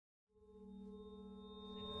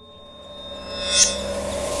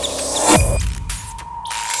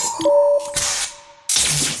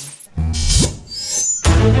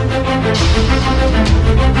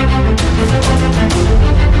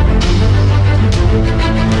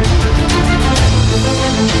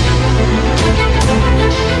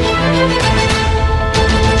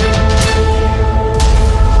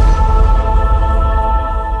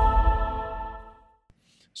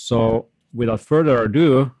without further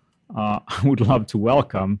ado, I would love to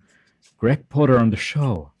welcome Greg Potter on the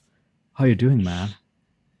show. How are you doing, man?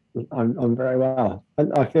 I'm very well.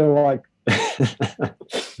 I feel like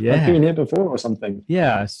I've been here before or something.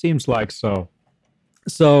 Yeah, seems like so.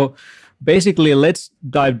 So basically, let's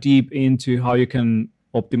dive deep into how you can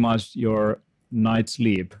optimize your night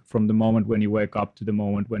sleep from the moment when you wake up to the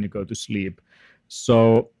moment when you go to sleep.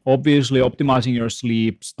 So obviously, optimizing your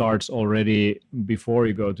sleep starts already before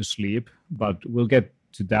you go to sleep, but we'll get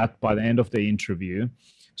to that by the end of the interview.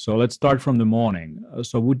 So let's start from the morning.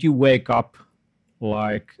 So would you wake up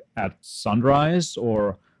like at sunrise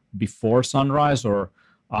or before sunrise or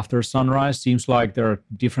after sunrise? Seems like there are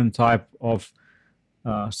different type of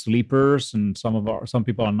sleepers, and some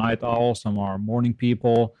people are night owls, some are morning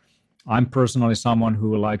people. I'm personally someone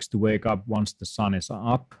who likes to wake up once the sun is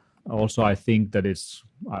up. Also, I think that it's,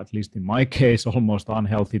 at least in my case, almost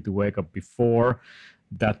unhealthy to wake up before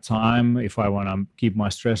that time if I want to keep my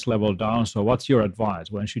stress level down. So what's your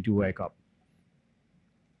advice? When should you wake up?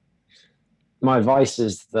 My advice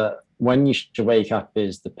is that when you should wake up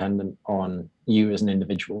is dependent on you as an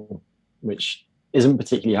individual, which isn't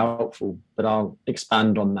particularly helpful, but I'll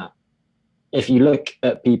expand on that. If you look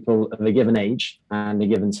at people of a given age and a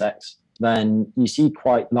given sex, then you see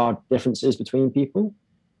quite large differences between people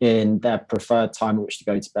in their preferred time at which to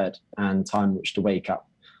go to bed and time at which to wake up.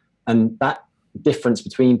 And that difference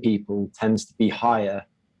between people tends to be higher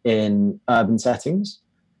in urban settings.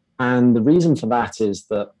 And the reason for that is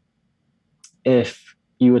that if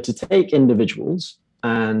you were to take individuals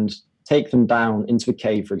and take them down into a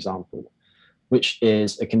cave, for example, which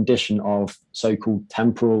is a condition of so-called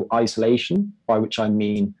temporal isolation, by which I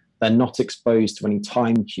mean they're not exposed to any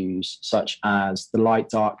time cues such as the light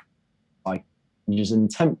dark, like changes in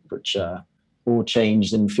temperature or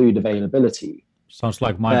changes in food availability. Sounds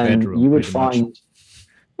like my bedroom. You would find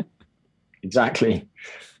exactly.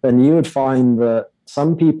 Then you would find that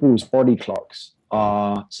some people's body clocks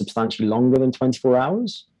are substantially longer than 24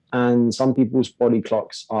 hours, and some people's body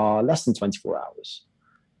clocks are less than 24 hours.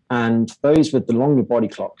 And those with the longer body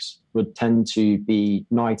clocks would tend to be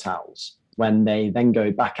night owls when they then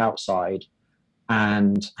go back outside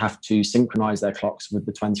and have to synchronize their clocks with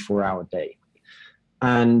the 24-hour day.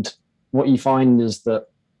 And what you find is that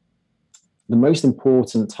the most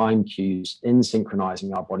important time cues in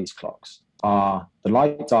synchronizing our body's clocks are the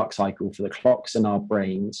light-dark cycle for the clocks in our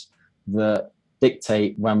brains that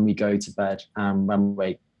dictate when we go to bed and when we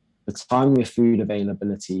wake, the timing of food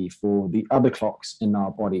availability for the other clocks in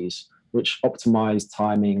our bodies, which optimize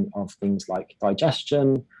timing of things like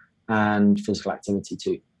digestion and physical activity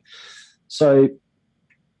too. So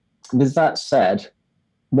with that said,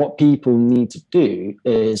 what people need to do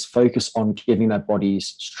is focus on giving their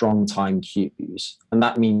bodies strong time cues. And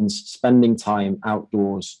that means spending time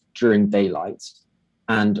outdoors during daylight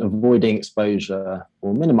and avoiding exposure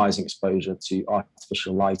or minimizing exposure to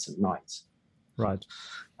artificial light at night. Right.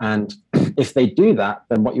 And if they do that,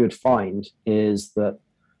 then what you would find is that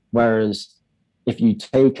whereas if you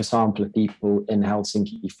take a sample of people in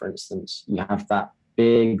Helsinki, for instance, you have that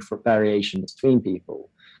big variation between people,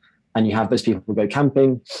 and you have those people who go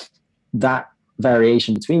camping, that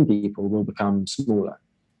variation between people will become smaller.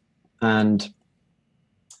 And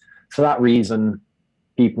for that reason,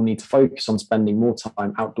 people need to focus on spending more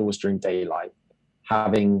time outdoors during daylight,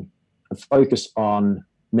 having a focus on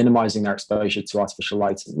minimizing their exposure to artificial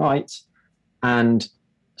light at night, and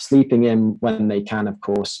sleeping in when they can. Of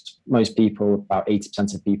course, most people, about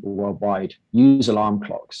 80% of people worldwide, use alarm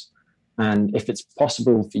clocks. And if it's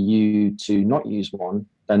possible for you to not use one,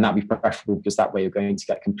 then that'd be preferable, because that way you're going to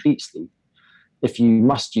get complete sleep. If you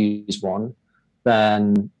must use one,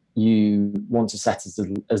 then you want to set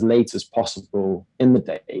it as late as possible in the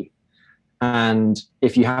day. And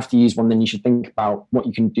if you have to use one, then you should think about what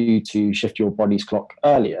you can do to shift your body's clock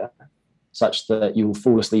earlier, such that you will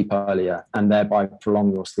fall asleep earlier and thereby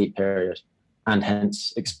prolong your sleep period, and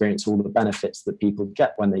hence experience all the benefits that people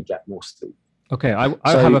get when they get more sleep. Okay, I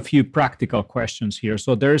have a few practical questions here.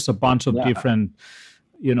 So there's a bunch of different,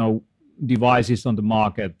 devices on the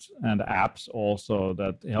market and apps also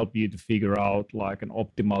that help you to figure out like an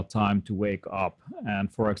optimal time to wake up.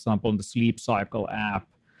 And for example, in the Sleep Cycle app,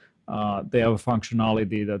 they have a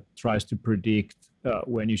functionality that tries to predict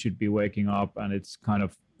when you should be waking up, and it's kind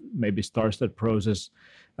of maybe starts that process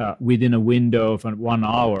within a window of 1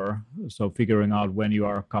 hour. So figuring out when you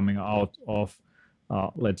are coming out of,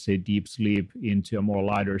 let's say, deep sleep into a more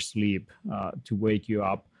lighter sleep to wake you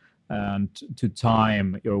up, and to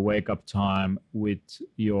time your wake up time with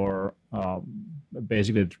your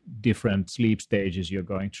basically different sleep stages you're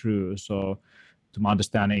going through. So to my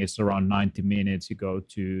understanding, it's around 90 minutes. You go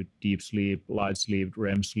to deep sleep, light sleep,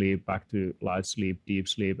 REM sleep, back to light sleep, deep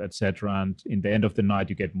sleep, etc. And in the end of the night,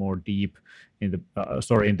 you get more deep. In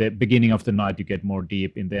the beginning of the night, you get more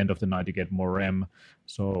deep. In the end of the night, you get more REM.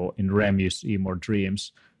 So in REM, you see more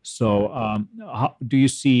dreams. So how do you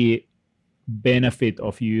see benefit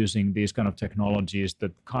of using these kind of technologies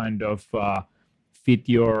that kind of fit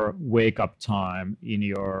your wake up time in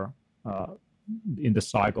your in the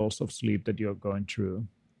cycles of sleep that you're going through?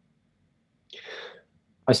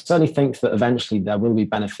 I certainly think that eventually there will be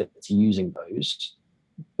benefit to using those,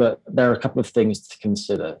 but there are a couple of things to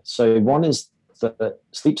consider. So one is that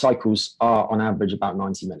sleep cycles are on average about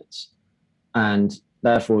 90 minutes, and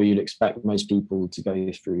therefore you'd expect most people to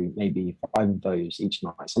go through maybe 5 of those each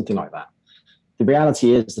night, something like that. The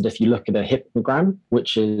reality is that if you look at a hypnogram,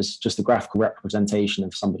 which is just a graphical representation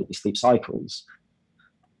of somebody's sleep cycles,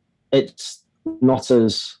 it's not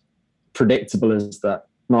as predictable as that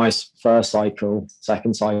nice first cycle,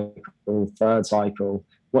 second cycle, third cycle.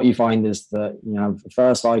 What you find is that you have the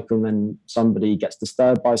first cycle and then somebody gets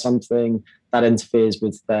disturbed by something that interferes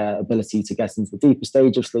with their ability to get into the deeper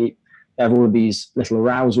stage of sleep. They have all of these little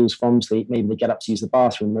arousals from sleep. Maybe they get up to use the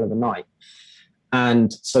bathroom in the middle of the night.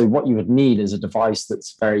 And so what you would need is a device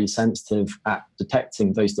that's very sensitive at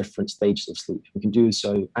detecting those different stages of sleep. We can do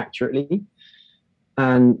so accurately.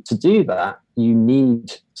 And to do that, you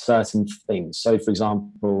need certain things. So, for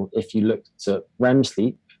example, if you looked at REM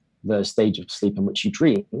sleep, the stage of sleep in which you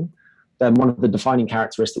dream, then one of the defining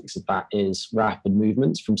characteristics of that is rapid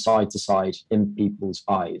movements from side to side in people's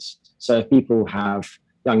eyes. So if people have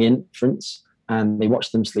young infants and they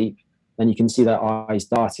watch them sleep, then you can see their eyes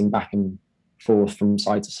darting back and forth from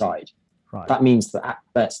side to side. Right. That means that at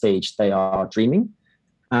that stage they are dreaming.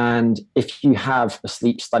 And if you have a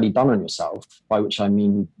sleep study done on yourself, by which I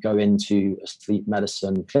mean you go into a sleep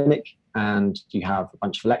medicine clinic and you have a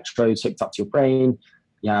bunch of electrodes hooked up to your brain,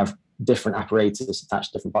 you have different apparatus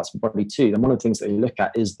attached to different parts of the body too, then one of the things that you look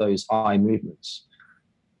at is those eye movements.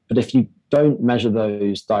 But if you don't measure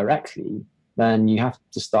those directly, then you have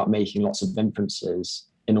to start making lots of inferences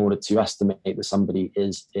in order to estimate that somebody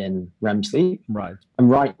is in REM sleep. Right. And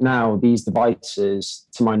right now, these devices,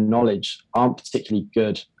 to my knowledge, aren't particularly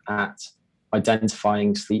good at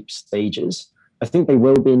identifying sleep stages. I think they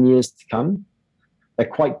will be in years to come. They're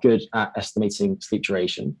quite good at estimating sleep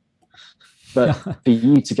duration. But for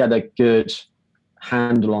you to get a good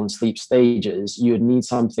handle on sleep stages, you would need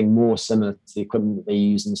something more similar to the equipment that they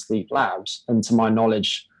use in sleep labs. And to my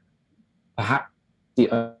knowledge, perhaps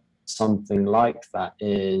something like that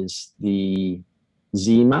is the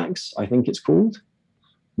Z-Max, I think it's called,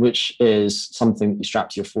 which is something you strap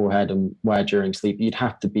to your forehead and wear during sleep. You'd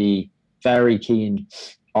have to be very keen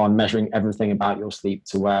on measuring everything about your sleep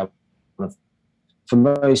to wear. For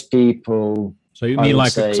most people, so you mean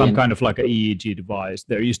like some kind of like an EEG device?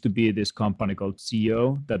 There used to be this company called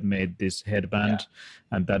CO that made this headband,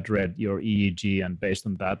 and that read your EEG, and based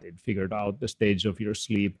on that, it figured out the stage of your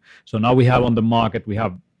sleep. So now we have on the market, we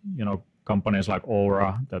have companies like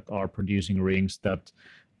Aura that are producing rings that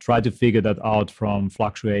try to figure that out from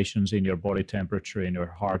fluctuations in your body temperature, in your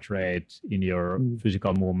heart rate, in your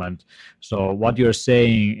physical movement. So what you're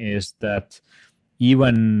saying is that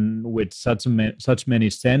even with such many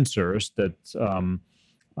sensors that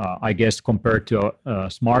I guess compared to a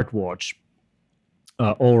smartwatch,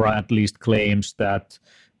 Aura at least claims that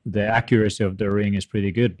the accuracy of the ring is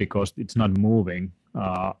pretty good because it's not moving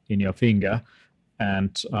in your finger.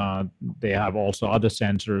 And they have also other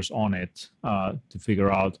sensors on it to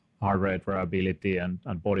figure out heart rate variability and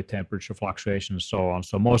body temperature fluctuations and so on.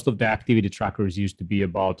 So most of the activity trackers used to be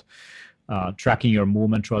about tracking your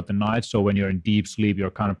movement throughout the night. So when you're in deep sleep,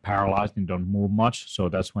 you're kind of paralyzed and don't move much. So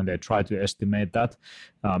that's when they try to estimate that.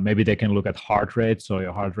 Maybe they can look at heart rate. So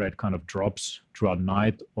your heart rate kind of drops throughout the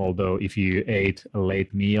night. Although if you ate a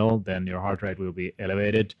late meal, then your heart rate will be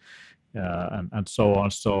elevated and so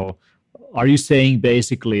on. So are you saying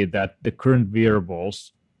basically that the current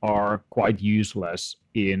wearables are quite useless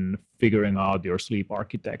in figuring out your sleep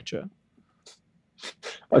architecture?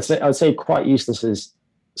 I'd say quite useless is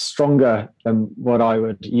stronger than what I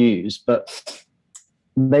would use, but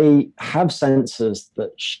they have sensors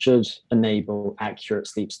that should enable accurate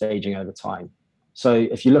sleep staging over time. So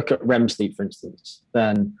if you look at REM sleep, for instance,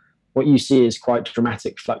 then what you see is quite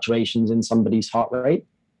dramatic fluctuations in somebody's heart rate.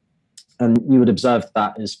 And you would observe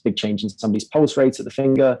that as big change in somebody's pulse rate at the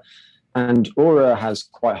finger. And Aura has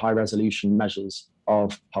quite high resolution measures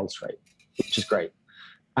of pulse rate, which is great.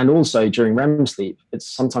 And also during REM sleep, it's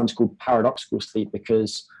sometimes called paradoxical sleep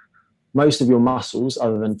because most of your muscles,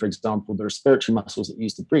 other than, for example, the respiratory muscles that you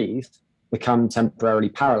use to breathe, become temporarily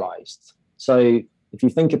paralyzed. So if you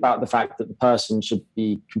think about the fact that the person should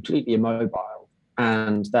be completely immobile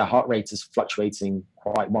and their heart rate is fluctuating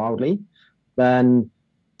quite wildly, then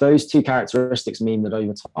those two characteristics mean that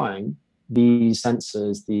over time, these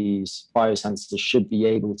sensors, these biosensors, should be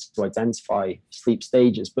able to identify sleep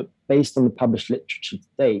stages. But based on the published literature to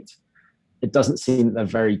date, it doesn't seem that they're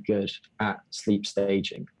very good at sleep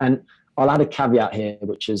staging. And I'll add a caveat here,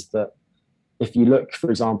 which is that if you look, for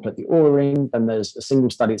example, at the Oura Ring, then there's a single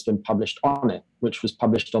study that's been published on it, which was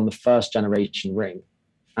published on the first generation ring.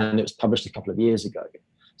 And it was published a couple of years ago.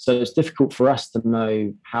 So it's difficult for us to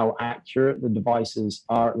know how accurate the devices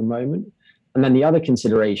are at the moment. And then the other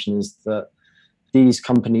consideration is that these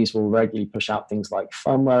companies will regularly push out things like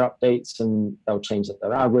firmware updates, and they'll change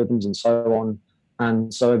their algorithms and so on.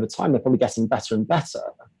 And so over time, they're probably getting better and better.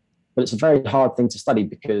 But it's a very hard thing to study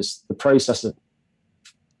because the process of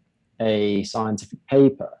a scientific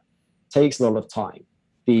paper takes a lot of time.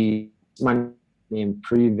 The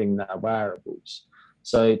improving their wearables.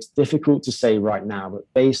 So it's difficult to say right now,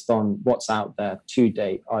 but based on what's out there to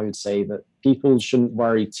date, I would say that people shouldn't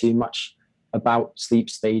worry too much about sleep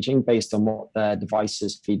staging based on what their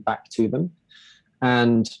devices feed back to them.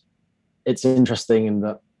 And it's interesting in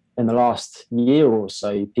that in the last year or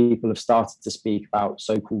so, people have started to speak about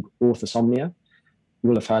so-called orthosomnia. You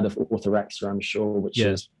will have heard of orthorexia, I'm sure, which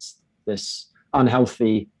is this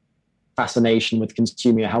unhealthy fascination with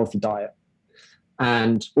consuming a healthy diet.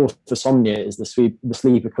 And orthosomnia is the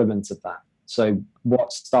sleep equivalent of that. So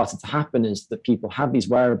what started to happen is that people have these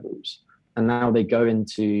wearables, and now they go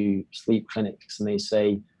into sleep clinics and they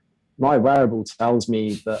say, my wearable tells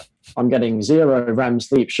me that I'm getting 0 REM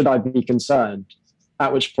sleep. Should I be concerned?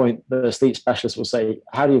 At which point the sleep specialist will say,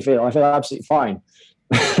 how do you feel? I feel absolutely fine.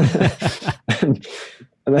 and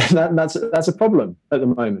that's a problem at the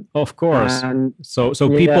moment. Of course. And so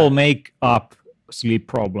people make up sleep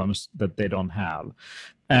problems that they don't have.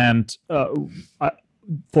 And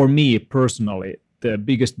for me personally, the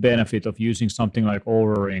biggest benefit of using something like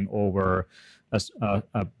Oura Ring over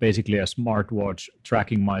basically a smartwatch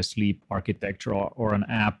tracking my sleep architecture, or an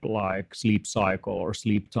app like Sleep Cycle or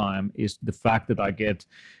Sleep Time, is the fact that I get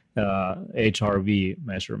HRV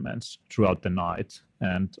measurements throughout the night.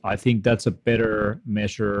 And I think that's a better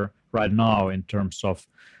measure right now in terms of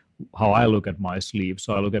how I look at my sleep.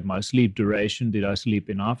 So I look at my sleep duration. Did I sleep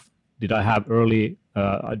enough? Did I have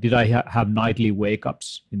have nightly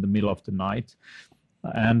wake-ups in the middle of the night?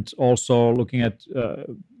 And also looking at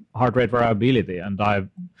heart rate variability. And I've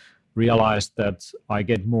realized that I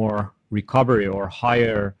get more recovery or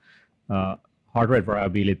higher heart rate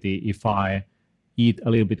variability if I eat a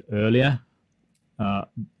little bit earlier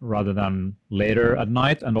rather than later at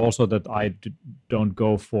night, and also that I don't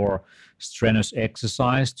go for strenuous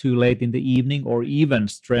exercise too late in the evening, or even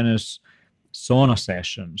strenuous sauna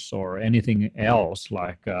sessions or anything else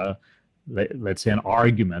like let's say an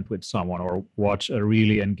argument with someone, or watch a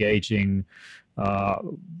really engaging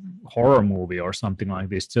horror movie or something like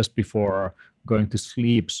this just before going to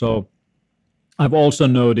sleep. So I've also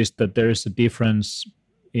noticed that there is a difference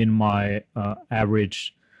in my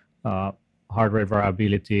average heart rate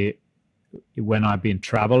variability when I've been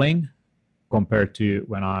traveling compared to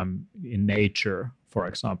when I'm in nature, for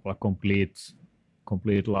example, a complete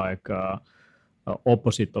like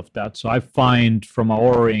opposite of that. So I find from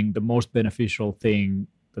Oura Ring the most beneficial thing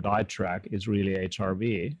that I track is really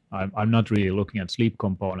HRV. I'm not really looking at sleep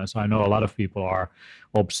components. I know a lot of people are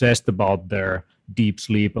obsessed about their deep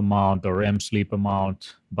sleep amount or REM sleep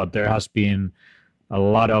amount, but there has been a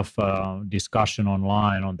lot of discussion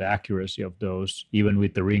online on the accuracy of those, even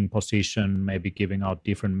with the ring position, maybe giving out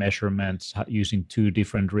different measurements, using 2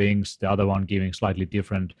 different rings, the other one giving slightly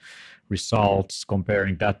different results,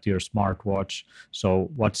 comparing that to your smartwatch. So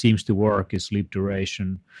what seems to work is sleep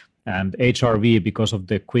duration. And HRV, because of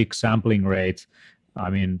the quick sampling rate, I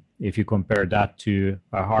mean, if you compare that to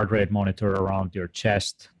a heart rate monitor around your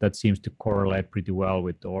chest, that seems to correlate pretty well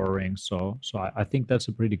with the Oura Ring. So I think that's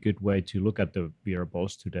a pretty good way to look at the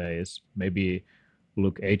wearables today, is maybe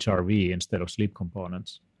look HRV instead of sleep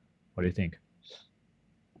components. What do you think?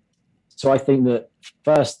 So I think that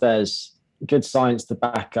first, there's good science to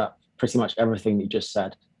back up pretty much everything you just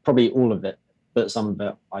said, probably all of it, but some of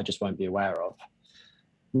it I just won't be aware of.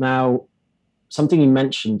 Now, something you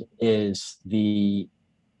mentioned is the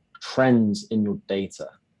trends in your data.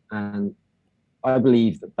 And I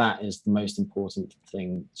believe that that is the most important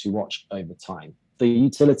thing to watch over time. The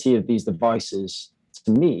utility of these devices,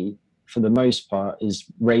 to me, for the most part, is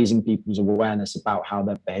raising people's awareness about how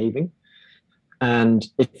they're behaving. And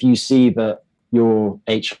if you see that your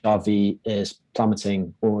HRV is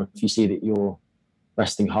plummeting, or if you see that your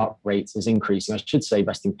resting heart rate is increasing, I should say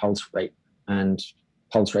resting pulse rate, and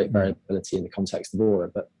pulse rate variability in the context of aura.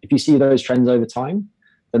 But if you see those trends over time,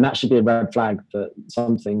 then that should be a red flag that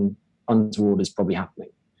something untoward is probably happening.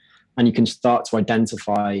 And you can start to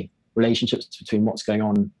identify relationships between what's going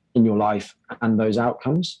on in your life and those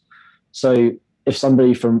outcomes. So if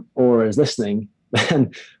somebody from Aura is listening,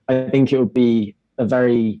 then I think it would be a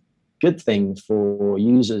very good thing for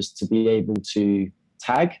users to be able to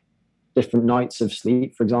tag different nights of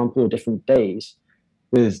sleep, for example, or different days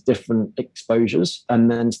with different exposures,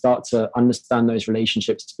 and then start to understand those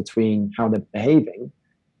relationships between how they're behaving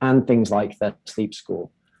and things like their sleep score,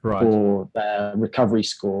 right, or their recovery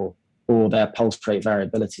score, or their pulse rate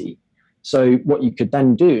variability. So what you could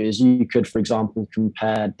then do is you could, for example,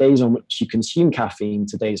 compare days on which you consume caffeine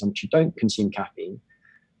to days on which you don't consume caffeine,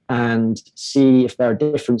 and see if there are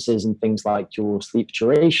differences in things like your sleep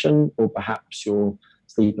duration, or perhaps your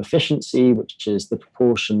sleep efficiency, which is the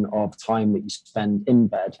proportion of time that you spend in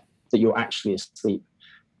bed that you're actually asleep.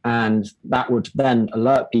 And that would then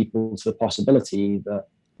alert people to the possibility that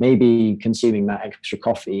maybe consuming that extra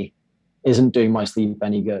coffee isn't doing my sleep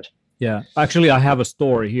any good. Yeah, actually, I have a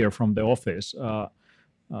story here from the office.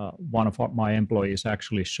 One of my employees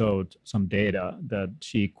actually showed some data that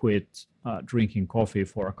she quit drinking coffee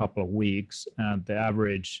for a couple of weeks, and the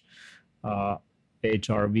average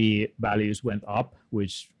HRV values went up,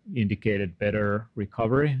 which indicated better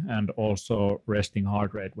recovery, and also resting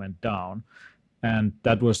heart rate went down. And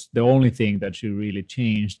that was the only thing that she really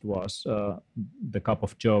changed was the cup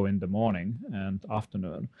of joe in the morning and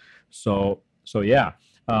afternoon. So yeah,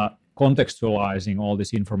 contextualizing all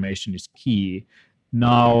this information is key.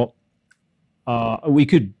 Now, we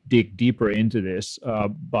could dig deeper into this,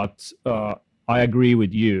 but I agree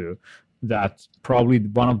with you that probably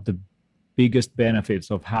one of the biggest benefits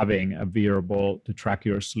of having a wearable to track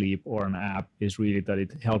your sleep or an app is really that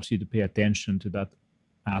it helps you to pay attention to that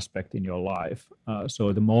aspect in your life.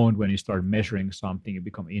 So the moment when you start measuring something, you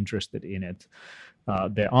become interested in it.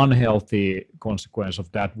 The unhealthy consequence of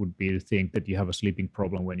that would be to think that you have a sleeping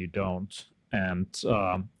problem when you don't, and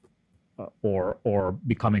or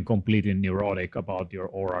becoming completely neurotic about your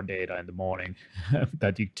Aura data in the morning,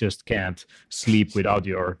 that you just can't sleep without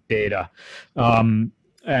your data.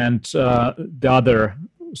 And the other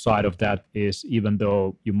side of that is, even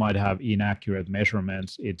though you might have inaccurate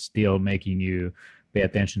measurements, it's still making you pay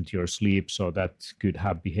attention to your sleep, so that could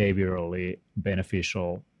have behaviorally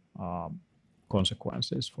beneficial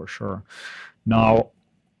consequences for sure. Now,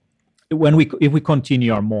 if we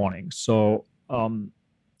continue our morning, so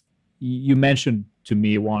you mentioned to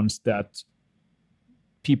me once that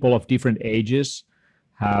people of different ages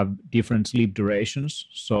have different sleep durations.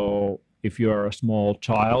 So if you're a small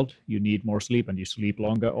child, you need more sleep and you sleep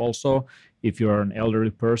longer also. If you're an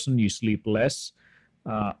elderly person, you sleep less,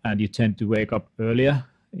 and you tend to wake up earlier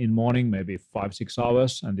in morning, maybe 5-6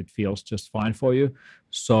 hours, and it feels just fine for you.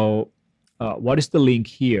 So what is the link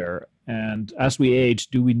here? And as we age,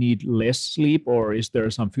 do we need less sleep, or is there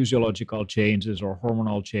some physiological changes or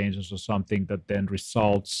hormonal changes or something that then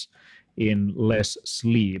results in less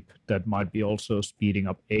sleep that might be also speeding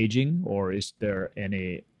up aging, or is there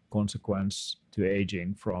any consequence to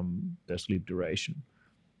aging from the sleep duration?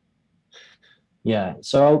 Yeah,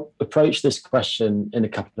 so I'll approach this question in a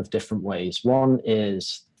couple of different ways. One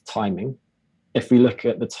is timing. If we look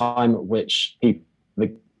at the time at which people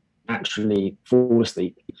actually fall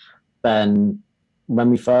asleep, then when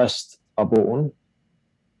we first are born,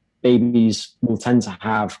 babies will tend to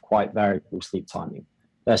have quite variable sleep timing.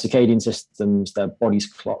 Their circadian systems, their body's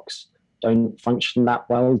clocks don't function that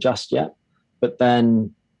well just yet. But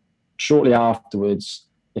then shortly afterwards,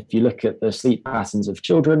 if you look at the sleep patterns of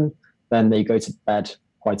children, then they go to bed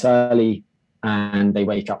quite early and they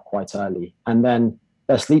wake up quite early. And then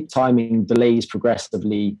their sleep timing delays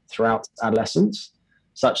progressively throughout adolescence,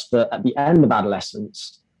 such that at the end of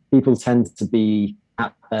adolescence, people tend to be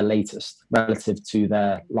at their latest relative to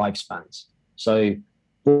their lifespans. So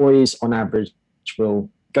boys on average will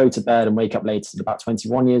go to bed and wake up latest at about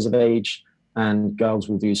 21 years of age, and girls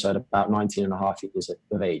will do so at about 19 and a half years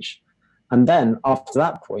of age. And then after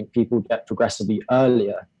that point, people get progressively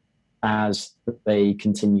earlier as they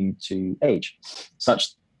continue to age,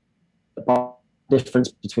 such the difference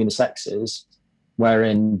between the sexes,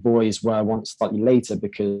 wherein boys were once slightly later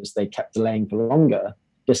because they kept delaying for longer,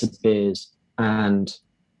 disappears, and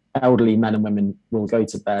elderly men and women will go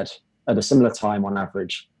to bed at a similar time on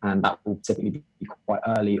average, and that will typically be quite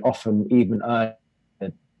early, often even earlier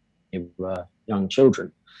than young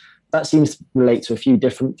children. That seems to relate to a few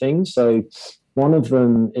different things. So one of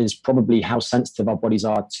them is probably how sensitive our bodies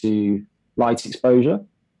are to light exposure.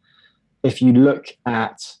 If you look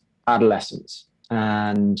at adolescents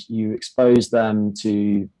and you expose them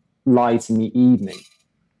to light in the evening,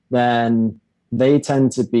 then they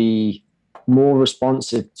tend to be more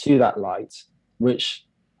responsive to that light, which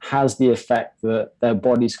has the effect that their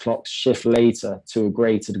body's clocks shift later to a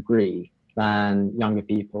greater degree than younger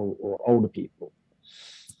people or older people.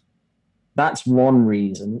 That's one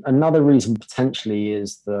reason. Another reason potentially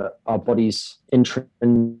is that our body's intrinsic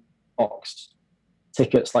clocks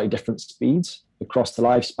tick at slightly different speeds across the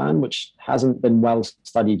lifespan, which hasn't been well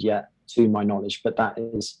studied yet to my knowledge, but that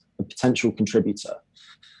is a potential contributor.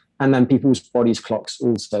 And then people's bodies' clocks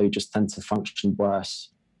also just tend to function worse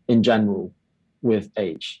in general with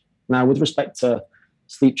age. Now, with respect to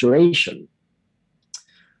sleep duration,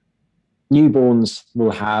 newborns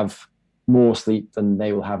will have more sleep than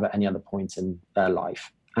they will have at any other point in their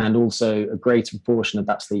life. And also a greater proportion of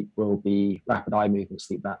that sleep will be rapid eye movement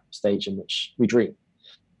sleep, that stage in which we dream,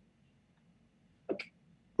 like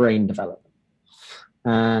brain development.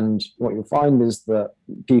 And what you'll find is that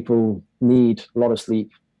people need a lot of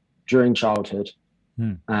sleep during childhood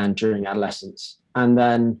and during adolescence. And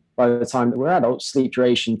then by the time that we're adults, sleep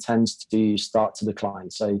duration tends to start to decline.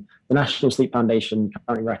 So the National Sleep Foundation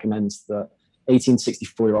currently recommends that 18 to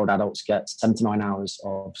 64-year-old adults get 7 to 9 hours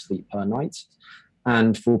of sleep per night.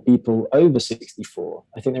 And for people over 64,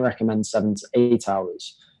 I think they recommend 7 to 8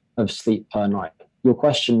 hours of sleep per night. Your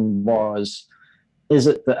question was, is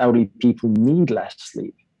it that elderly people need less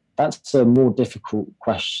sleep? That's a more difficult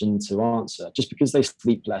question to answer. Just because they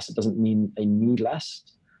sleep less, it doesn't mean they need less.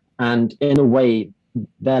 And in a way,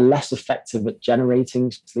 they're less effective at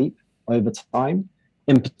generating sleep over time,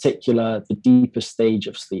 in particular, the deeper stage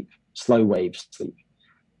of sleep, slow wave sleep.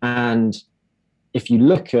 And if you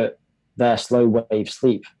look at their slow wave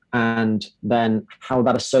sleep and then how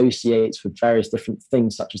that associates with various different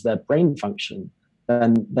things, such as their brain function,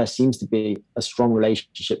 then there seems to be a strong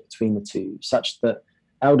relationship between the two, such that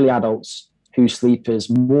elderly adults whose sleep is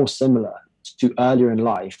more similar to earlier in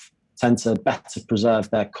life tend to better preserve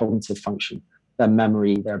their cognitive function, their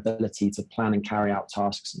memory, their ability to plan and carry out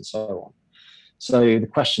tasks, and so on. So the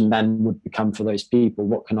question then would become for those people,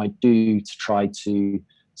 what can I do to try to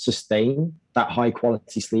sustain that high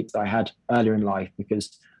quality sleep that I had earlier in life?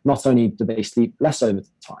 Because not only do they sleep less over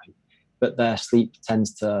time, but their sleep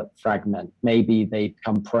tends to fragment. Maybe they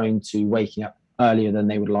become prone to waking up earlier than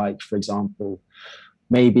they would like, for example.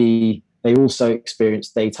 Maybe they also experience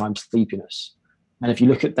daytime sleepiness. And if you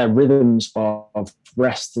look at their rhythms of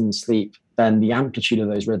rest and sleep, then the amplitude of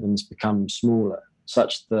those rhythms becomes smaller,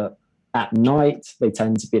 such that at night they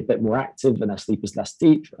tend to be a bit more active and their sleep is less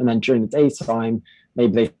deep. And then during the daytime,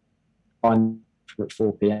 maybe they find at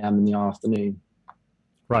 4 p.m. in the afternoon.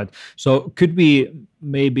 Right. So could we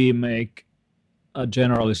maybe make a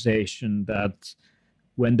generalization that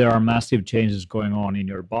when there are massive changes going on in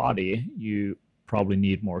your body, you probably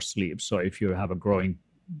need more sleep? So if you have a growing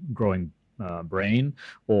brain,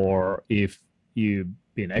 or if you've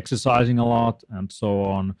been exercising a lot and so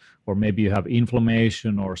on, or maybe you have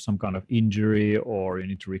inflammation or some kind of injury, or you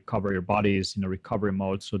need to recover, your body is in a recovery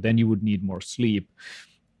mode, so then you would need more sleep.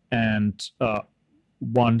 And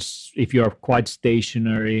once, if you're quite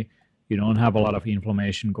stationary, you don't have a lot of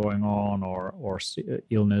inflammation going on or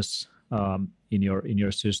illness in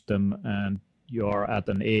your system, and you're at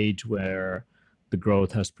an age where the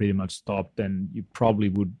growth has pretty much stopped, then you probably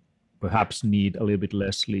would perhaps need a little bit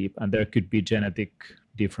less sleep. And there could be genetic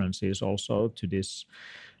differences also to this.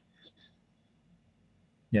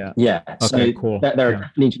 Yeah. Okay, so cool. There are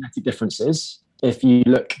definitely genetic differences. If you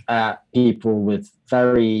look at people with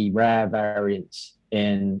very rare variants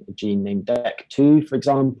in a gene named DEC2, for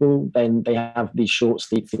example, then they have these short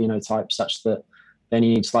sleep phenotypes such that they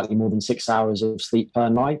need slightly more than 6 hours of sleep per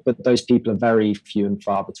night, but those people are very few and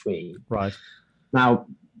far between. Right. Now,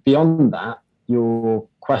 beyond that, your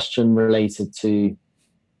question related to,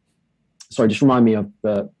 sorry, just remind me of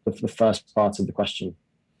the first part of the question.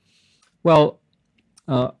 Well,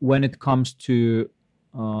 when it comes to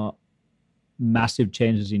massive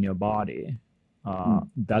changes in your body,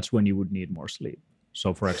 that's when you would need more sleep.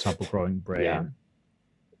 So, for example, growing brain. Yeah.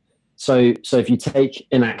 So if you take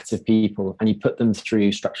inactive people and you put them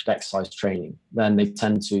through structured exercise training, then they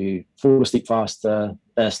tend to fall asleep faster,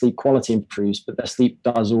 their sleep quality improves, but their sleep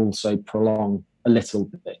does also prolong a little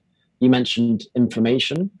bit. You mentioned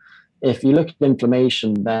inflammation. If you look at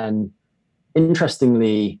inflammation, then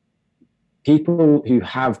interestingly, people who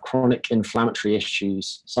have chronic inflammatory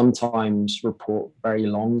issues sometimes report very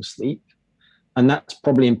long sleep. And that's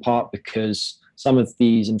probably in part because some of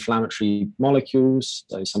these inflammatory molecules,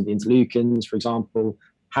 so some of the interleukins, for example,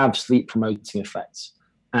 have sleep promoting effects.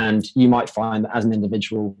 And you might find that as an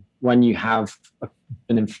individual, when you have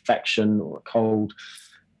an infection or a cold,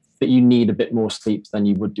 that you need a bit more sleep than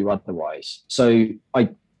you would do otherwise. So I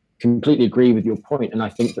completely agree with your point, and I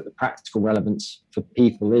think that the practical relevance for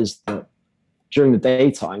people is that during the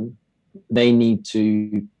daytime, they need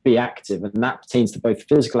to be active, and that pertains to both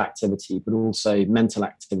physical activity but also mental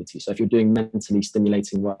activity. So if you're doing mentally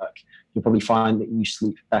stimulating work, you'll probably find that you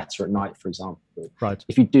sleep better at night, for example. Right.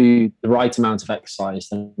 If you do the right amount of exercise,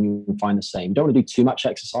 then you will find the same. You don't want to do too much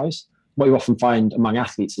exercise. What you often find among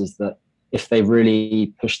athletes is that if they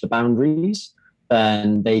really push the boundaries,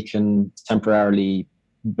 then they can temporarily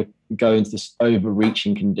go into this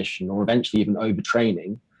overreaching condition or eventually even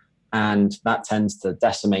overtraining. And that tends to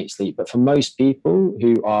decimate sleep. But for most people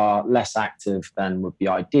who are less active than would be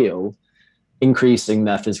ideal, increasing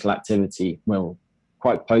their physical activity will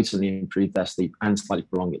quite potently improve their sleep and slightly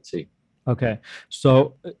prolong it too. Okay.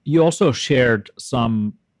 So you also shared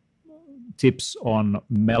some tips on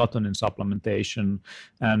melatonin supplementation.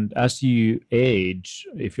 And as you age,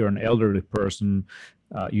 if you're an elderly person,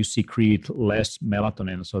 you secrete less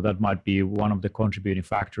melatonin. So that might be one of the contributing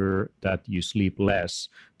factor that you sleep less.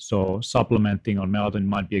 So supplementing on melatonin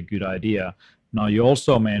might be a good idea. Now, you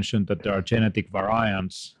also mentioned that there are genetic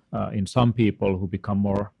variants in some people who become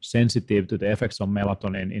more sensitive to the effects of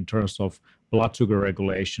melatonin in terms of blood sugar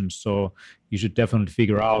regulation. So you should definitely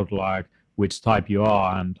figure out like which type you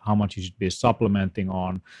are and how much you should be supplementing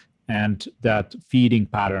on. And that feeding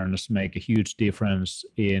patterns make a huge difference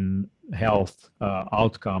in health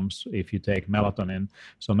outcomes if you take melatonin.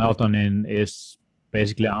 So melatonin is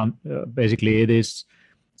basically it is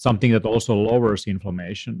something that also lowers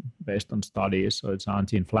inflammation based on studies. So it's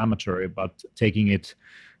anti-inflammatory, but taking it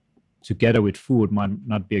together with food might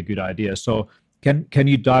not be a good idea. So can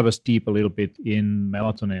you dive us deep a little bit in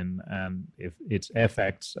melatonin and if its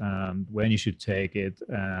effects and when you should take it,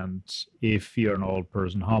 and if you're an old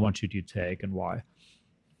person, how much should you take and why?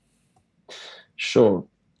 Sure.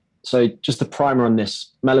 So just a primer on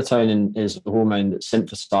this, melatonin is a hormone that's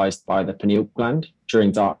synthesized by the pineal gland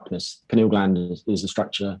during darkness. Pineal gland is a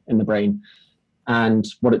structure in the brain. And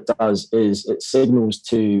what it does is it signals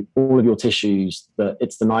to all of your tissues that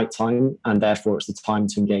it's the nighttime and therefore it's the time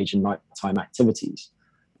to engage in nighttime activities.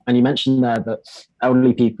 And you mentioned there that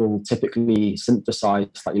elderly people typically synthesize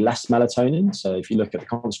slightly less melatonin. So if you look at the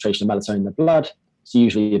concentration of melatonin in the blood, it's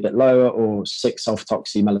usually a bit lower, or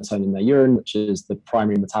 6-sulfathoxy melatonin in their urine, which is the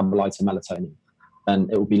primary metabolite of melatonin, then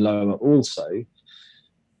it will be lower also.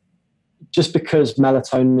 Just because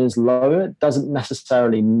melatonin is lower doesn't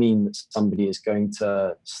necessarily mean that somebody is going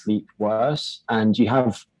to sleep worse. And you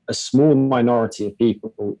have a small minority of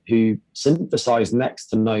people who synthesize next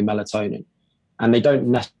to no melatonin, and they don't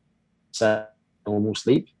necessarily normal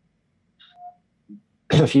sleep.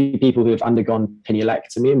 A few people who have undergone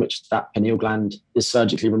pinealectomy, in which that pineal gland is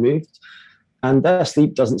surgically removed, and their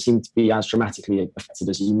sleep doesn't seem to be as dramatically affected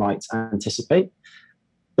as you might anticipate.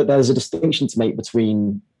 But there's a distinction to make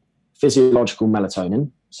between physiological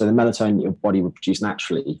melatonin, so the melatonin that your body would produce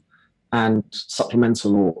naturally, and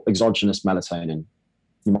supplemental or exogenous melatonin.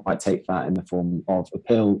 You might take that in the form of a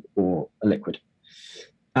pill or a liquid.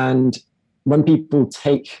 And when people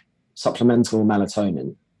take supplemental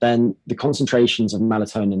melatonin, then the concentrations of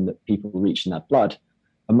melatonin that people reach in their blood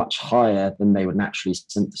are much higher than they would naturally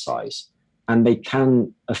synthesize. And they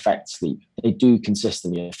can affect sleep. They do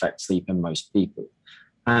consistently affect sleep in most people.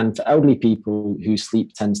 And for elderly people whose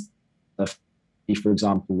sleep tends to be, for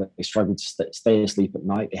example, they struggle to stay asleep at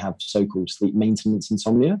night, they have so-called sleep maintenance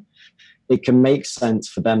insomnia, it can make sense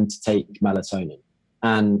for them to take melatonin.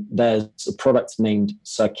 And there's a product named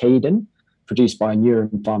Circadin, produced by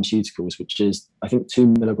Neuron Pharmaceuticals, which is, I think, 2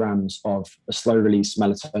 milligrams of a slow-release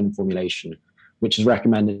melatonin formulation, which is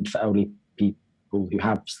recommended for elderly people who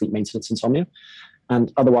have sleep maintenance insomnia.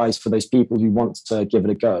 And otherwise, for those people who want to give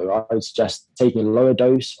it a go, I would suggest taking a lower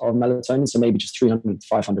dose of melatonin, so maybe just 300 to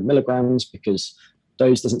 500 milligrams, because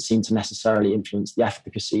dose doesn't seem to necessarily influence the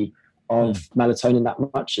efficacy of melatonin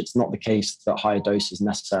that much. It's not the case that higher doses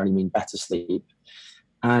necessarily mean better sleep.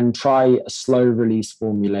 And try a slow release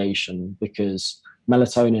formulation, because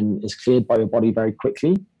melatonin is cleared by your body very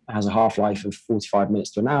quickly. It has a half-life of 45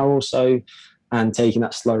 minutes to an hour or so, and taking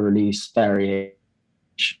that slow release variation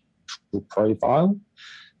profile.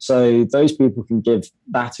 So those people can give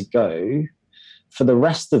that a go. For the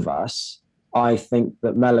rest of us, I think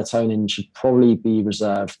that melatonin should probably be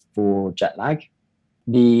reserved for jet lag.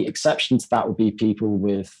 The exception to that would be people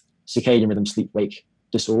with circadian rhythm sleep-wake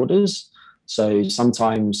disorders. So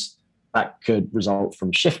sometimes that could result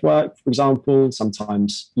from shift work, for example.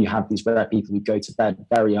 Sometimes you have these rare people who go to bed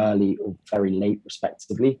very early or very late,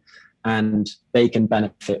 respectively. and they can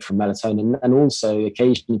benefit from melatonin. And also,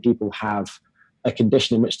 occasionally, people have a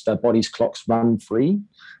condition in which their body's clocks run free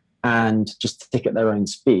and just tick at their own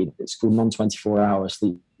speed. It's called non-24-hour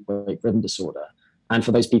sleep-wake rhythm disorder. And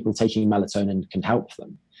for those people, taking melatonin can help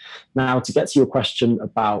them. Now, to get to your question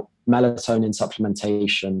about melatonin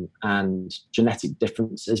supplementation and genetic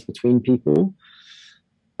differences between people,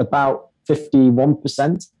 about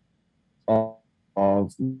 51%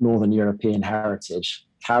 of Northern European heritage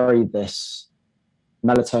carry this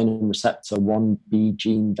melatonin receptor 1B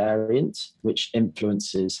gene variant, which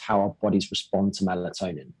influences how our bodies respond to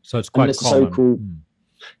melatonin. So it's quite common.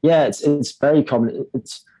 Yeah, it's very common.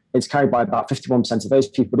 It's carried by about 51% of those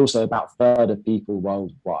people, but also about a third of people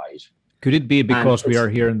worldwide. Could it be because we are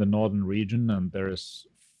here in the northern region and there is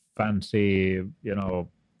fancy,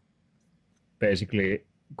 basically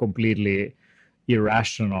completely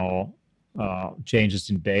irrational changes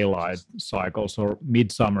in daylight cycles, or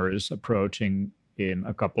midsummer is approaching in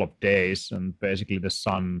a couple of days and basically the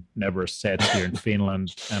sun never sets here in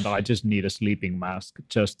Finland, and I just need a sleeping mask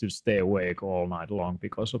just to stay awake all night long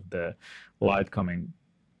because of the light coming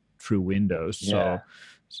through windows. Yeah.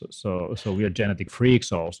 So we are genetic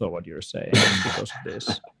freaks also, what you're saying, because of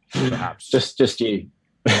this, perhaps. Just you.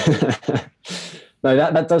 No,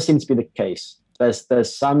 that does seem to be the case.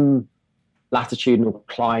 There's some latitudinal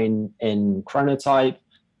decline in chronotype,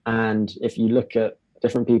 and if you look at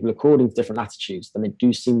different people according to different latitudes, then they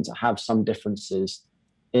do seem to have some differences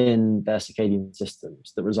in their circadian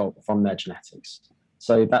systems that result from their genetics.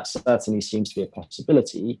 So that certainly seems to be a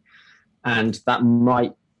possibility, and that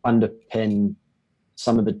might underpin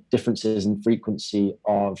some of the differences in frequency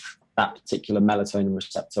of that particular melatonin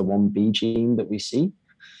receptor 1B gene that we see.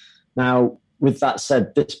 Now, with that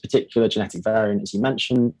said, this particular genetic variant, as you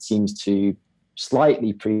mentioned, seems to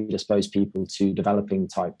slightly predispose people to developing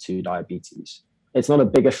type 2 diabetes. It's not a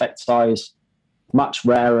big effect size. Much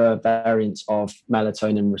rarer variants of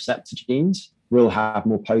melatonin receptor genes will have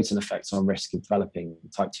more potent effects on risk of developing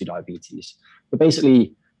type 2 diabetes. But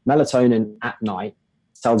basically, melatonin at night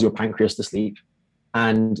tells your pancreas to sleep,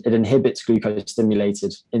 and it inhibits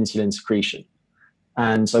glucose-stimulated insulin secretion.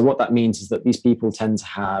 And so what that means is that these people tend to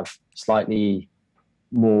have slightly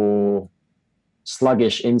more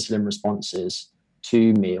sluggish insulin responses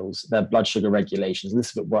to meals. Their blood sugar regulation is a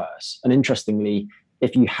little bit worse. And interestingly,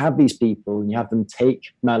 if you have these people and you have them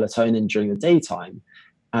take melatonin during the daytime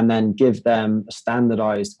and then give them a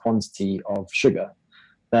standardized quantity of sugar,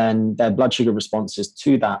 then their blood sugar responses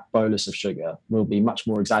to that bolus of sugar will be much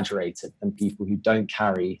more exaggerated than people who don't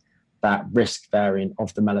carry that risk variant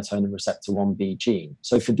of the melatonin receptor 1B gene.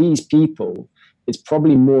 So for these people, it's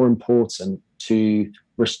probably more important to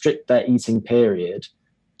restrict their eating period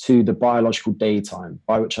to the biological daytime,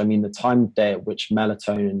 by which I mean the time of day at which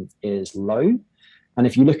melatonin is low. And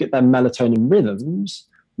if you look at their melatonin rhythms,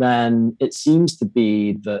 then it seems to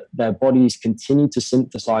be that their bodies continue to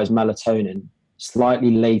synthesize melatonin slightly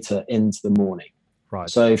later into the morning. Right.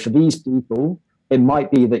 So for these people, it might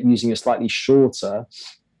be that using a slightly shorter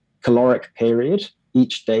caloric period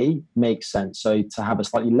each day makes sense. So to have a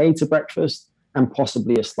slightly later breakfast and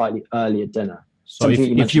possibly a slightly earlier dinner. So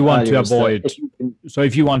if you want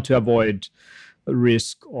to avoid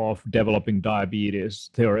risk of developing diabetes,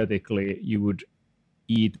 theoretically, you would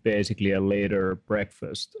eat basically a later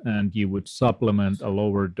breakfast and you would supplement a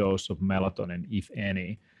lower dose of melatonin, if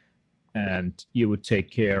any, and you would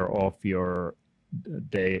take care of your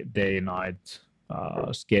day-night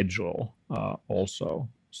schedule also.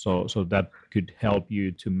 So that could help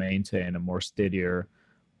you to maintain a more steadier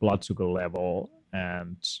blood sugar level,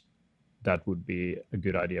 and that would be a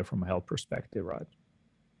good idea from a health perspective, right?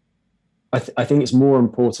 I think it's more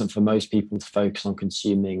important for most people to focus on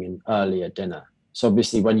consuming an earlier dinner. So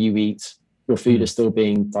obviously when you eat, your food is still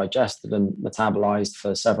being digested and metabolized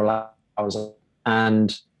for several hours.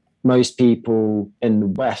 And most people in the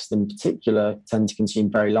West in particular tend to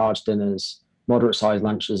consume very large dinners, moderate-sized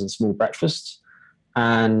lunches and small breakfasts.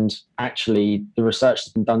 And actually the research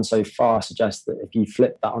that's been done so far suggests that if you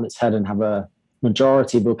flip that on its head and have a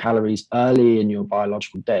majority of your calories early in your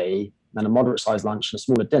biological day, then a moderate-sized lunch and a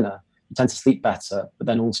smaller dinner, you tend to sleep better, but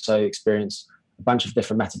then also experience a bunch of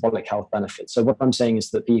different metabolic health benefits. So what I'm saying is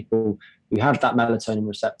that people who have that melatonin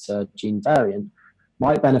receptor gene variant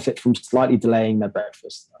might benefit from slightly delaying their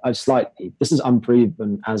breakfast. This is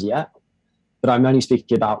unproven as yet, but I'm only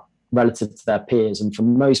speaking about relative to their peers. And for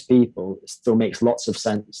most people, it still makes lots of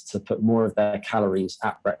sense to put more of their calories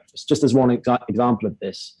at breakfast. Just as one example of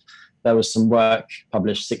this, there was some work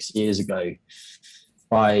published 6 years ago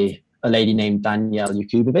by a lady named Danielle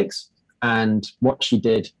Jakubovics. And what she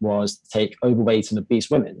did was take overweight and obese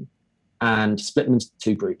women and split them into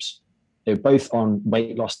two groups. they were both on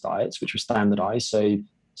weight loss diets, which were standardized. So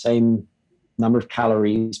same number of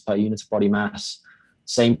calories per unit of body mass,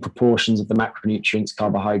 same proportions of the macronutrients,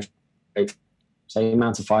 carbohydrate, same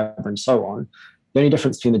amount of fiber, and so on. The only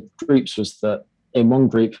difference between the groups was that in one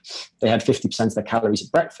group, they had 50% of their calories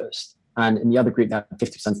at breakfast, and in the other group, they had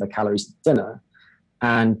 50% of their calories at dinner.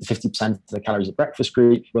 And the 50% of the calories at breakfast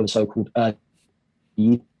group were the so-called early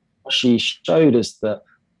eaters. What she showed us that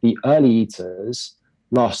the early eaters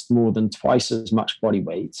lost more than twice as much body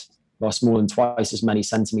weight, lost more than twice as many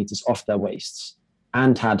centimeters off their waists,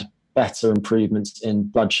 and had better improvements in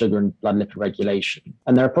blood sugar and blood lipid regulation.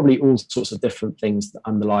 And there are probably all sorts of different things that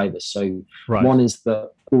underlie this. So one is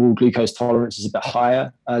that oral glucose tolerance is a bit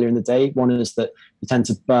higher earlier in the day. One is that you tend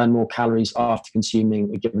to burn more calories after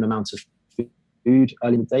consuming a given amount of food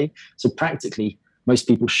early in the day. So practically, most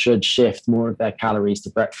people should shift more of their calories to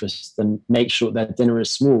breakfast and make sure their dinner is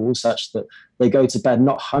small, such that they go to bed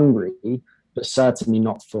not hungry, but certainly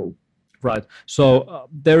not full. Right. So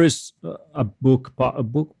there is a book.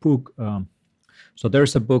 So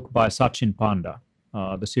there's a book by Sachin Panda,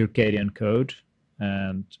 The Circadian Code,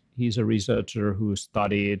 and he's a researcher who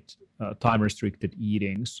studied time-restricted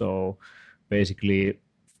eating. So basically,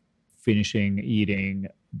 finishing eating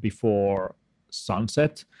before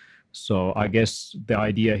sunset. So I guess the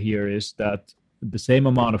idea here is that the same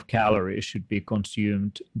amount of calories should be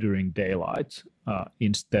consumed during daylight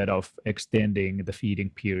instead of extending the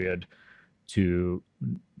feeding period to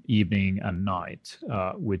evening and night,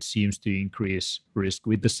 which seems to increase risk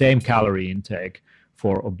with the same calorie intake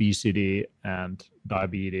for obesity and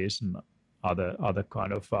diabetes and other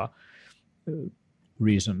kind of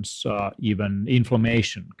reasons. Even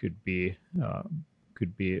inflammation could be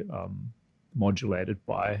modulated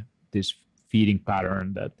by this feeding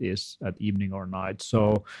pattern that is at evening or night.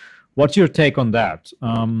 So what's your take on that?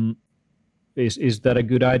 Is that a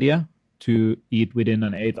good idea to eat within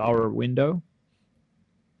an 8-hour window?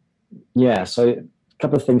 Yeah, so a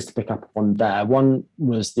couple of things to pick up on there. One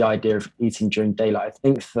was the idea of eating during daylight. I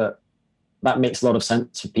think that makes a lot of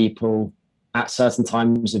sense for people at certain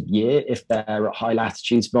times of year if they're at high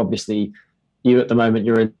latitudes. But obviously, you at the moment,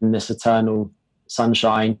 you're in this eternal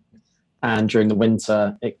sunshine, and during the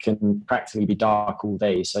winter, it can practically be dark all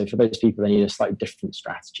day. So for those people, they need a slightly different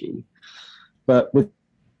strategy. But with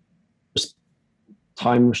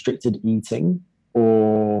time-restricted eating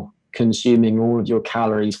or consuming all of your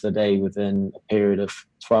calories for the day within a period of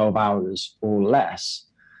 12 hours or less,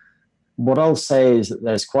 what I'll say is that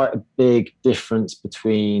there's quite a big difference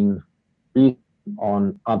between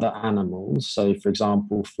on other animals. So, for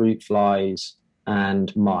example, fruit flies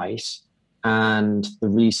and mice, and the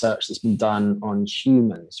research that's been done on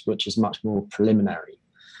humans, which is much more preliminary.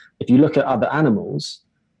 If you look at other animals,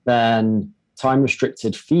 then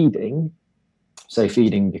time-restricted feeding, say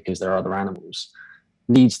feeding because there are other animals,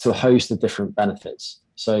 leads to a host of different benefits.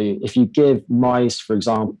 So if you give mice, for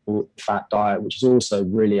example, a fat diet, which is also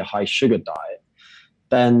really a high sugar diet,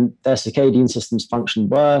 then their circadian systems function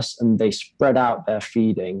worse and they spread out their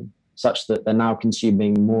feeding such that they're now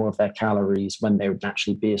consuming more of their calories when they would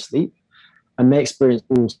naturally be asleep. And they experience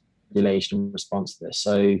all regulation in response to this.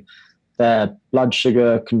 So their blood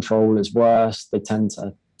sugar control is worse. They tend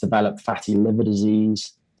to develop fatty liver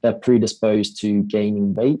disease. They're predisposed to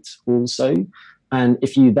gaining weight also. And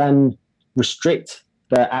if you then restrict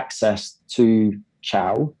their access to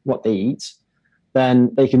chow, what they eat,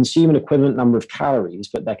 then they consume an equivalent number of calories,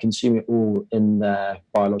 but they're consuming it all in their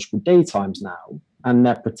biological daytimes now, and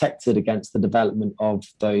they're protected against the development of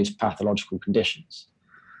those pathological conditions.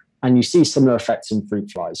 And you see similar effects in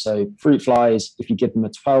fruit flies. So fruit flies, if you give them a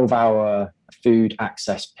 12-hour food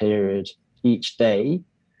access period each day,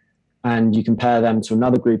 and you compare them to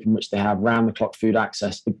another group in which they have round-the-clock food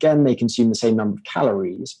access, again, they consume the same number of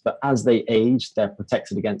calories, but as they age, they're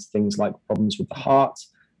protected against things like problems with the heart,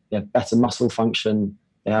 they have better muscle function,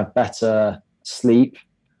 they have better sleep.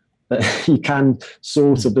 You can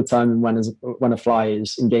sort of determine when a fly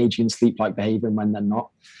is engaging in sleep-like behavior and when they're not.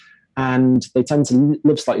 And they tend to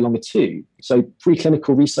live slightly longer too. So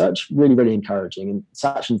preclinical research, really, really encouraging. And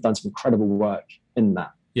Sachin's done some incredible work in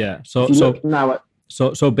that. Yeah.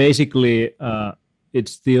 So basically,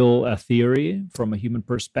 it's still a theory from a human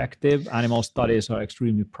perspective. Animal studies are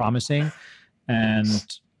extremely promising.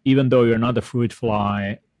 And even though you're not a fruit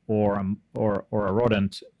fly or a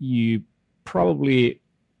rodent, you probably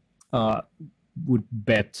would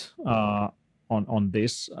bet on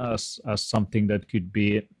this as something that could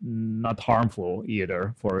be not harmful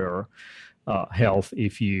either for your health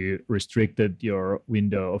if you restricted your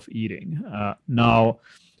window of eating. Now,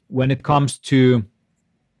 when it comes to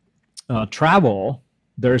travel,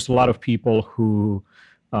 there's a lot of people who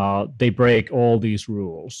they break all these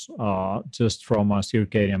rules just from a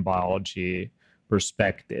circadian biology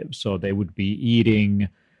perspective. So they would be eating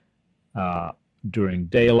during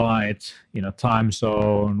daylight in a time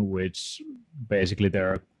zone, which basically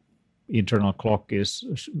their internal clock is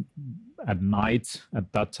at night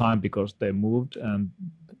at that time because they moved and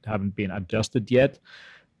haven't been adjusted yet.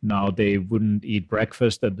 Now they wouldn't eat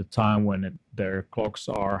breakfast at the time when their clocks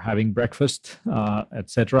are having breakfast,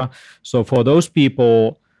 etc. So for those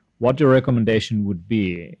people, what your recommendation would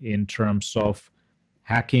be in terms of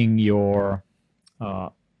hacking your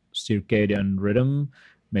circadian rhythm,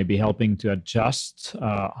 maybe helping to adjust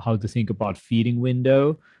how to think about feeding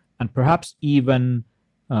window, and perhaps even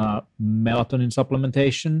melatonin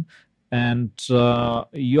supplementation. And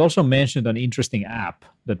you also mentioned an interesting app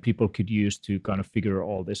that people could use to kind of figure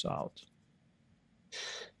all this out.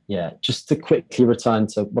 Yeah, just to quickly return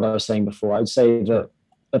to what I was saying before, I would say that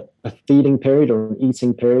a feeding period or an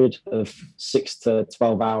eating period of 6 to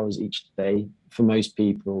 12 hours each day for most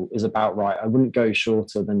people is about right. I wouldn't go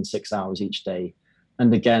shorter than 6 hours each day.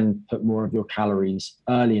 And again, put more of your calories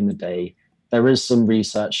early in the day. There is some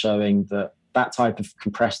research showing that that type of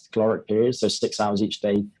compressed caloric period, so 6 hours each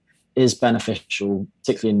day, is beneficial,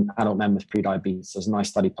 particularly in adult men with prediabetes. There's a nice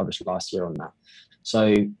study published last year on that.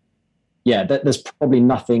 So yeah, there's probably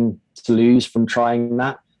nothing to lose from trying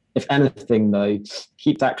that. If anything, though,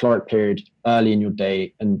 keep that caloric period early in your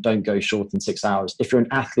day and don't go short than 6 hours. If you're an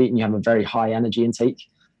athlete and you have a very high energy intake,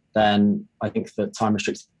 then I think that time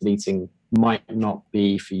restricted eating might not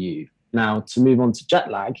be for you. Now, to move on to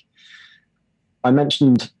jet lag, I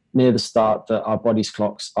mentioned near the start that our body's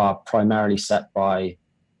clocks are primarily set by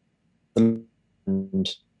the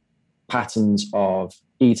patterns of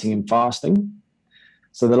eating and fasting.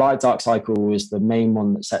 So the light-dark cycle is the main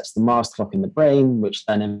one that sets the master clock in the brain, which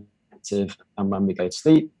then is active and when we go to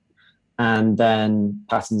sleep. And then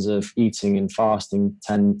patterns of eating and fasting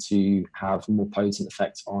tend to have a more potent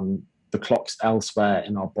effect on the clocks elsewhere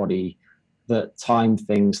in our body that time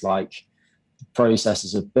things like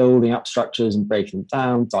processes of building up structures and breaking them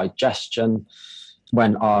down, digestion,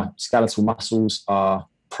 when our skeletal muscles are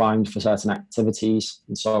primed for certain activities,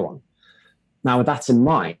 and so on. Now, with that in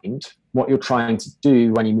mind, what you're trying to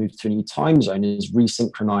do when you move to a new time zone is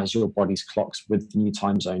resynchronize your body's clocks with the new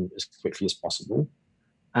time zone as quickly as possible.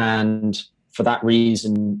 And for that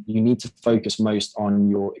reason, you need to focus most on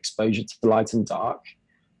your exposure to light and dark,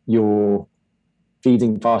 your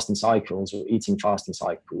feeding fasting cycles or eating fasting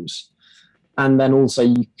cycles. And then also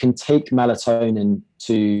you can take melatonin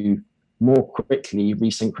to more quickly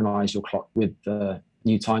resynchronize your clock with the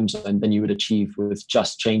new time zone than you would achieve with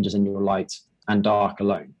just changes in your light and dark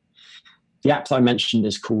alone. The app that I mentioned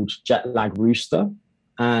is called Jet Lag Rooster.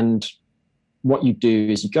 And what you do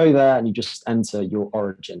is you go there and you just enter your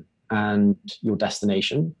origin and your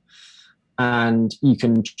destination. And you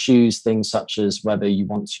can choose things such as whether you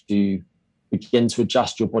want to begin to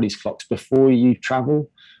adjust your body's clocks before you travel,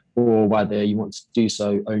 or whether you want to do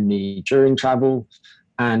so only during travel,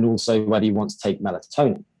 and also whether you want to take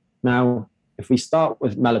melatonin. Now, if we start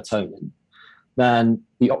with melatonin, then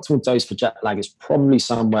the optimal dose for jet lag is probably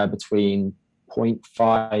somewhere between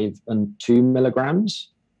 0.5 and 2 milligrams.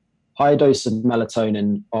 High dose of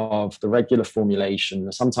melatonin of the regular formulation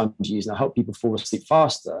are sometimes used to help people fall asleep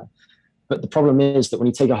faster. But the problem is that when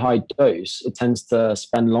you take a high dose, it tends to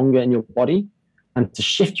spend longer in your body. And to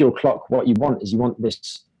shift your clock, what you want is you want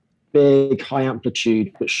this big, high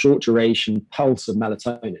amplitude, but short duration pulse of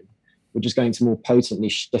melatonin, which is going to more potently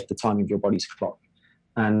shift the time of your body's clock.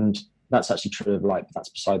 And that's actually true of light, but that's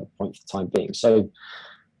beside the point for the time being. So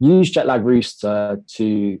use Jet Lag Rooster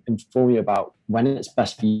to inform you about when it's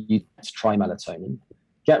best for you to try melatonin.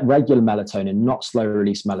 Get regular melatonin, not slow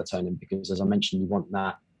release melatonin, because as I mentioned, you want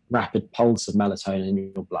that rapid pulse of melatonin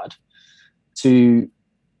in your blood to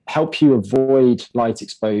help you avoid light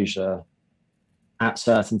exposure at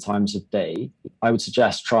certain times of day. I would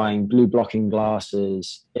suggest trying blue blocking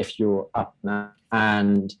glasses if you're up now.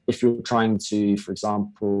 And if you're trying to, for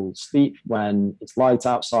example, sleep when it's light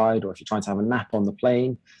outside, or if you're trying to have a nap on the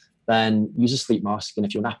plane, then use a sleep mask. And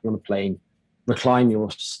if you're napping on the plane, recline your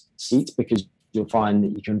seat, because you'll find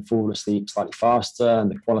that you can fall asleep slightly faster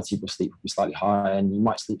and the quality of your sleep will be slightly higher, and you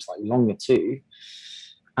might sleep slightly longer too.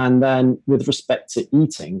 And then with respect to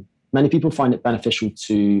eating, many people find it beneficial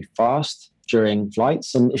to fast during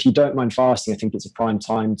flights. And if you don't mind fasting, I think it's a prime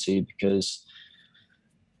time to, because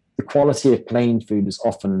the quality of plane food is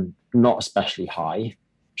often not especially high,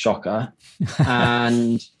 shocker.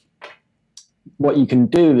 And what you can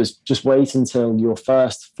do is just wait until your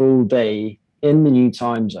first full day in the new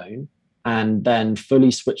time zone and then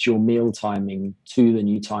fully switch your meal timing to the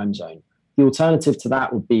new time zone. the alternative to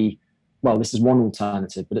that would be, well, this is one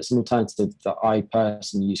alternative, but it's an alternative that I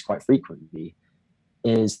personally use quite frequently,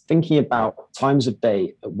 is thinking about times of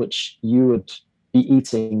day at which you would be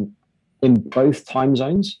eating in both time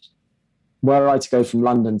zones. Were I to go from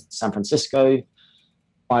London to San Francisco,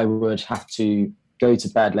 I would have to go to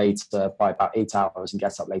bed later by about 8 hours and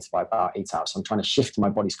get up later by about 8 hours. So I'm trying to shift my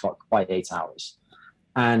body's clock by 8 hours.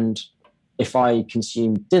 And if I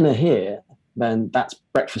consume dinner here, then that's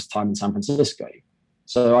breakfast time in San Francisco.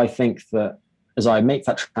 So I think that as I make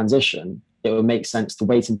that transition, it would make sense to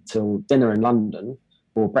wait until dinner in London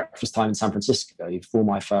or breakfast time in San Francisco for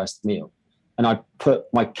my first meal. And I put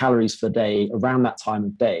my calories for the day around that time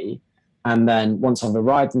of day. And then once I've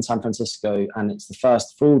arrived in San Francisco and it's the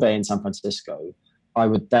first full day in San Francisco, I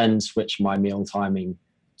would then switch my meal timing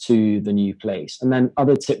to the new place. And then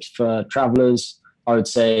other tips for travelers, I would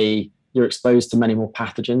say you're exposed to many more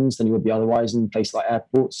pathogens than you would be otherwise in places like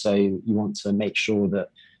airports. So you want to make sure that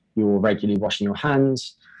you're regularly washing your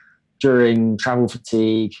hands. During travel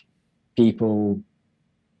fatigue, people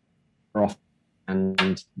are off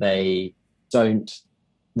and they don't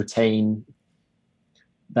retain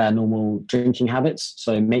their normal drinking habits.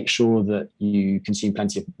 So make sure that you consume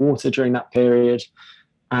plenty of water during that period.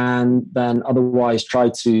 And then otherwise try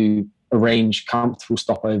to arrange comfortable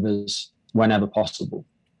stopovers whenever possible.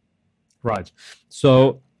 Right.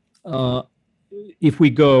 So if we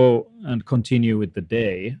go and continue with the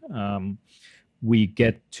day, we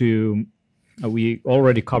get to, we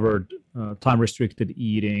already covered time-restricted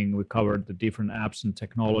eating. We covered the different apps and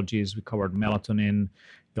technologies. We covered melatonin.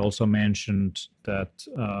 You also mentioned that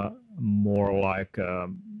more like a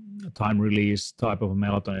time release type of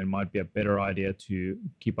melatonin might be a better idea to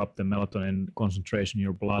keep up the melatonin concentration in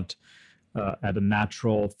your blood at a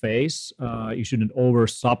natural phase. You shouldn't over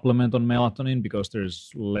supplement on melatonin because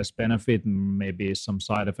there's less benefit, maybe some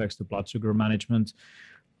side effects to blood sugar management.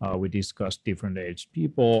 We discussed different aged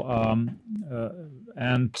people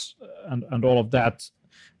and all of that.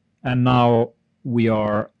 And now we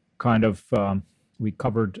are kind of, we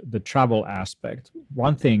covered the travel aspect.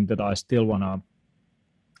 One thing that I still want to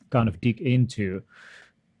kind of dig into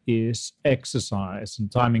is exercise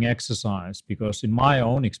and timing exercise, because in my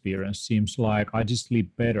own experience, seems like I just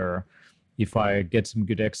sleep better if I get some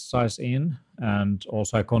good exercise in. And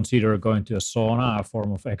also I consider going to a sauna a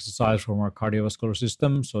form of exercise for my cardiovascular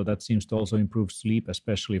system. So that seems to also improve sleep,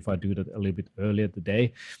 especially if I do that a little bit earlier in the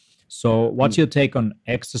day. So what's your take on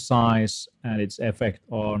exercise and its effect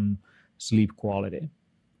on sleep quality?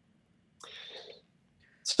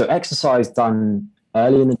 So exercise done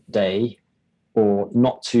early in the day or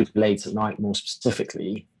not too late at night, more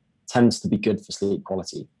specifically, tends to be good for sleep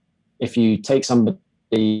quality. If you take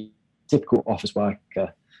somebody, typical office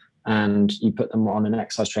worker, and you put them on an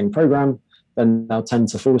exercise training program, then they'll tend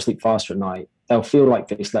to fall asleep faster at night. They'll feel like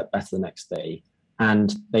they slept better the next day,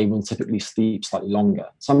 and they will typically sleep slightly longer.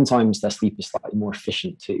 Sometimes their sleep is slightly more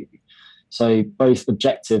efficient too. So both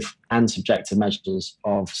objective and subjective measures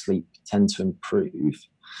of sleep tend to improve.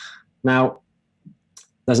 Now,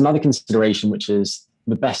 there's another consideration, which is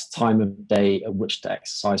the best time of day at which to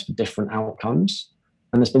exercise for different outcomes.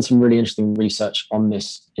 And there's been some really interesting research on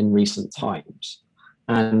this in recent times.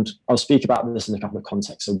 And I'll speak about this in a couple of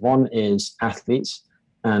contexts. So one is athletes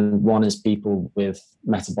and one is people with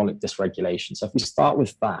metabolic dysregulation. So if we start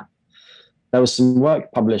with that, there was some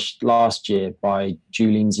work published last year by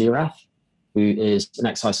Julien Zirath, who is an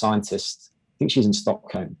exercise scientist. I think she's in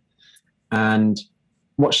Stockholm. And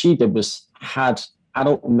what she did was had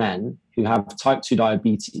adult men who have type 2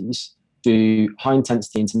 diabetes do high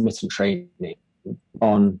intensity intermittent training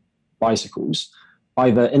on bicycles,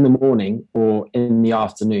 either in the morning or in the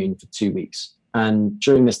afternoon for 2 weeks. And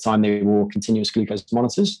during this time, they wore continuous glucose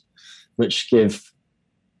monitors, which give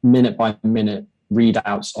minute by minute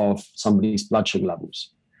readouts of somebody's blood sugar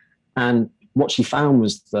levels. And what she found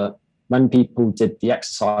was that when people did the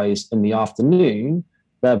exercise in the afternoon,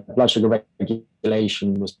 their blood sugar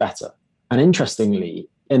regulation was better. And interestingly,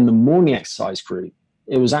 in the morning exercise group,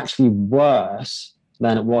 it was actually worse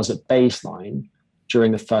than it was at baseline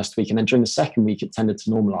during the first week. And then during the second week, it tended to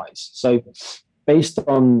normalize. So based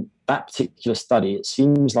on that particular study, it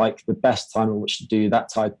seems like the best time at which to do that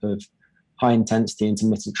type of high intensity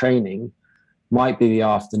intermittent training might be the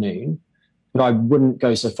afternoon. But I wouldn't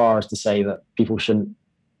go so far as to say that people shouldn't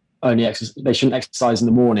exercise in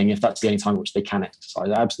the morning if that's the only time in which they can exercise.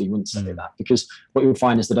 I absolutely wouldn't say that, because what you'll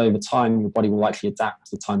find is that over time, your body will likely adapt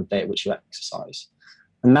to the time of day at which you exercise.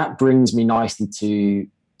 And that brings me nicely to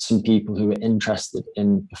some people who are interested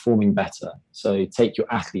in performing better. So take your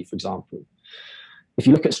athlete, for example. If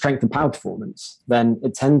you look at strength and power performance, then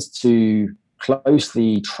it tends to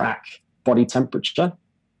closely track body temperature.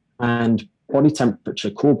 And body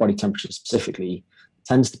temperature, core body temperature specifically,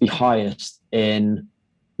 tends to be highest in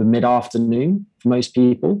the mid-afternoon for most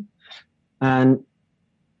people. And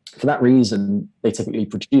for that reason, they typically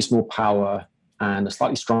produce more power and are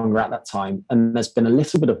slightly stronger at that time. And there's been a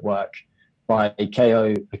little bit of work by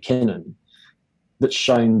K.O. McKinnon that's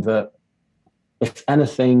shown that, if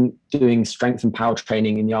anything, doing strength and power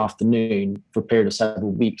training in the afternoon for a period of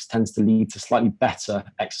several weeks tends to lead to slightly better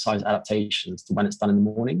exercise adaptations to when it's done in the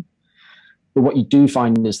morning. But what you do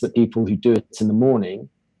find is that people who do it in the morning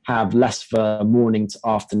have less of a morning to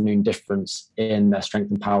afternoon difference in their strength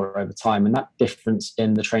and power over time. And that difference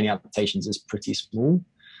in the training adaptations is pretty small.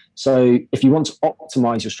 So if you want to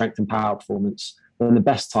optimize your strength and power performance, then the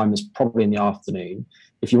best time is probably in the afternoon.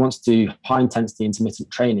 If you want to do high intensity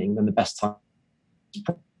intermittent training, then the best time is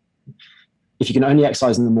probably. If you can only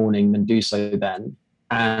exercise in the morning, then do so then.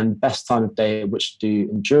 And best time of day at which to do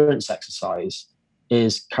endurance exercise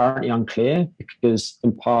is currently unclear, because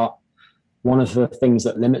in part, one of the things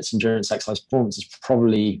that limits endurance exercise performance is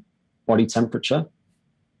probably body temperature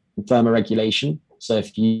and thermoregulation. So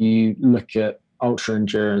if you look at ultra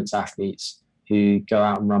endurance athletes who go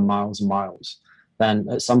out and run miles and miles, then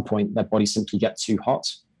at some point their bodies simply get too hot,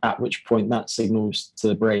 at which point that signals to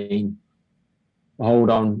the brain, hold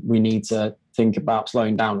on, we need to think about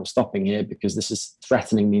slowing down or stopping here, because this is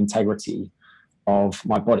threatening the integrity of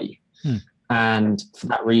my body. And for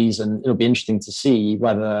that reason, it'll be interesting to see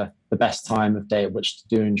whether the best time of day at which to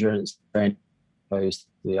do endurance training goes to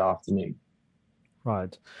the afternoon.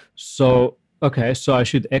 Right. So, okay, so I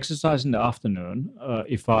should exercise in the afternoon.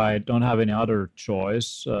 If I don't have any other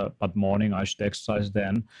choice, but morning, I should exercise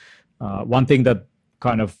then. One thing that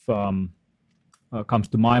kind of comes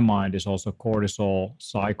to my mind is also cortisol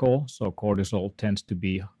cycle. So cortisol tends to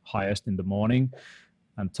be highest in the morning.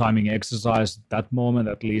 And timing exercise at that moment,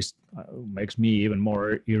 at least, makes me even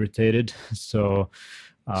more irritated. So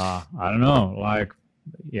I don't know, like,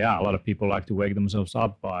 yeah, a lot of people like to wake themselves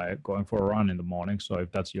up by going for a run in the morning. So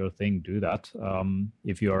if that's your thing, do that.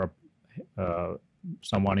 If you're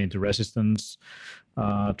someone into resistance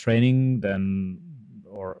training, then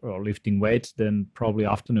or lifting weights, then probably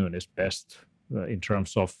afternoon is best in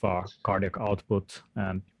terms of cardiac output,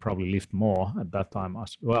 and probably lift more at that time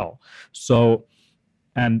as well. So.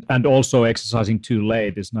 And also exercising too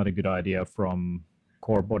late is not a good idea from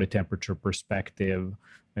core body temperature perspective.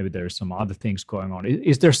 Maybe there's some other things going on.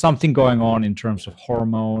 Is there something going on in terms of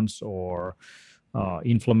hormones or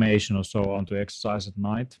inflammation or so on to exercise at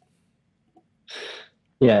night?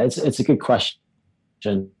 Yeah, it's a good question.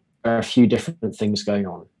 There are a few different things going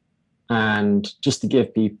on. And just to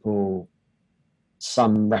give people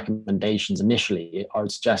some recommendations initially, I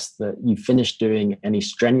would suggest that you finish doing any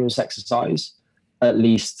strenuous exercise at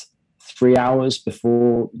least 3 hours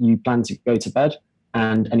before you plan to go to bed,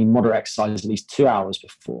 and any moderate exercise at least 2 hours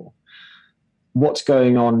before. What's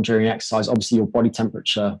going on during exercise? Obviously, your body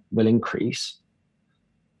temperature will increase.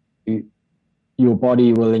 Your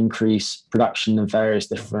body will increase production of various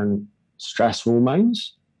different stress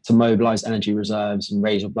hormones to mobilize energy reserves and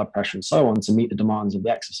raise your blood pressure and so on to meet the demands of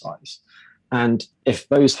the exercise. And if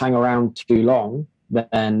those hang around too long,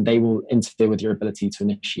 then they will interfere with your ability to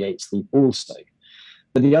initiate sleep also.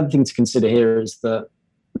 But the other thing to consider here is that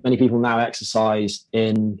many people now exercise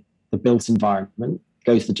in the built environment,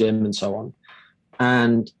 go to the gym and so on.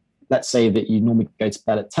 And let's say that you normally go to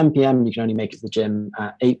bed at 10 p.m. and you can only make it to the gym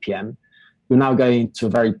at 8 p.m. You're now going to a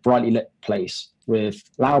very brightly lit place with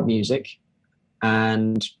loud music,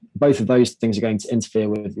 and both of those things are going to interfere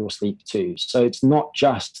with your sleep too. So it's not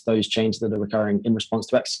just those changes that are occurring in response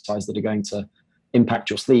to exercise that are going to impact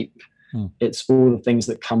your sleep. It's all the things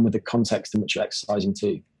that come with the context in which you're exercising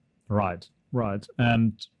too. Right.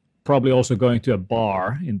 And probably also going to a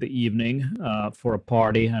bar in the evening for a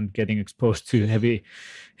party and getting exposed to heavy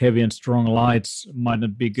and strong lights might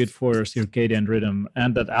not be good for your circadian rhythm,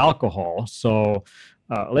 and that alcohol. So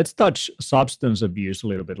let's touch substance abuse a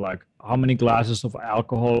little bit. Like, how many glasses of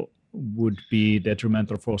alcohol would be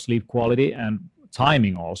detrimental for sleep quality, and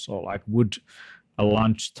timing also? Like, would a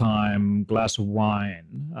lunchtime glass of wine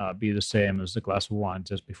be the same as the glass of wine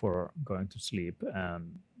just before going to sleep?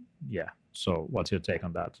 And yeah, so what's your take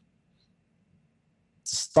on that?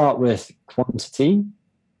 To start with quantity,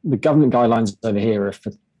 the government guidelines over here are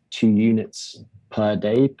for 2 units per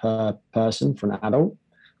day per person for an adult.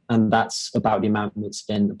 And that's about the amount that's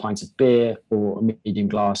in a pint of beer or a medium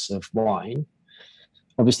glass of wine.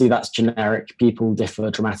 Obviously, that's generic. People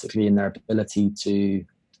differ dramatically in their ability to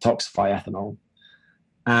detoxify ethanol.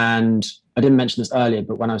 And I didn't mention this earlier,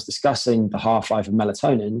 but when I was discussing the half-life of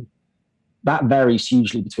melatonin, that varies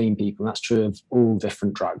hugely between people. And that's true of all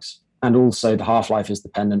different drugs. And also the half-life is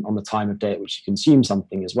dependent on the time of day at which you consume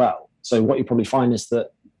something as well. So what you probably find is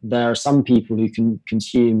that there are some people who can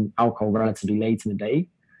consume alcohol relatively late in the day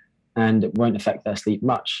and it won't affect their sleep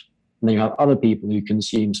much. And then you have other people who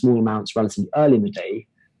consume small amounts relatively early in the day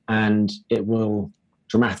and it will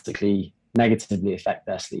dramatically negatively affect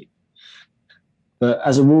their sleep. But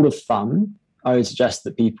as a rule of thumb, I would suggest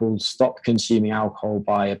that people stop consuming alcohol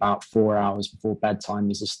by about 4 hours before bedtime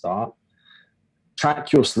as a start.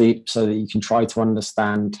 Track your sleep so that you can try to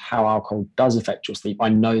understand how alcohol does affect your sleep. I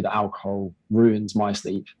know that alcohol ruins my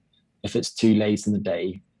sleep if it's too late in the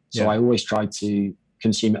day. So I always try to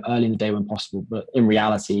consume it early in the day when possible. But in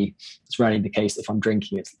reality, it's rarely the case. If I'm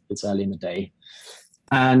drinking, it's early in the day.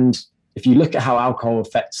 And if you look at how alcohol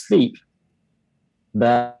affects sleep,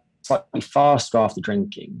 they're slightly faster after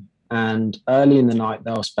drinking. And early in the night,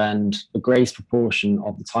 they'll spend a great proportion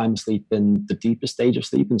of the time asleep in the deeper stage of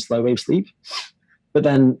sleep, in slow wave sleep. But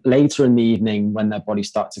then later in the evening, when their body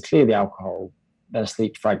starts to clear the alcohol, their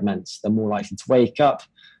sleep fragments. They're more likely to wake up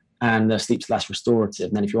and their sleep's less restorative.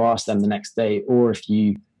 And then if you ask them the next day, or if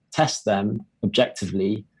you test them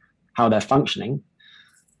objectively how they're functioning,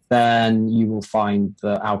 then you will find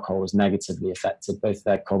that alcohol has negatively affected both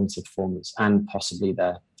their cognitive performance and possibly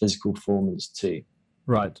their physical performance too.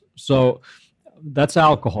 Right. So that's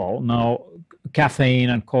alcohol. Now, caffeine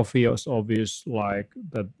and coffee is obvious, like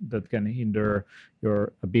that can hinder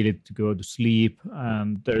your ability to go to sleep.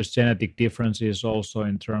 And there's genetic differences also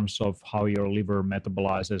in terms of how your liver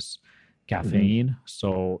metabolizes caffeine. Mm-hmm.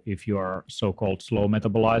 So if you are so-called slow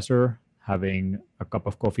metabolizer, having a cup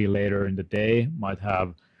of coffee later in the day might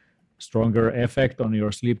have stronger effect on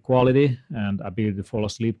your sleep quality and ability to fall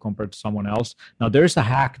asleep compared to someone else. Now, there's a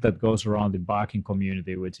hack that goes around the biking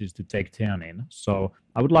community, which is to take theanine. So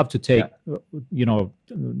I would love to take,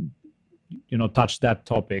 touch that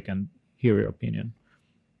topic and hear your opinion.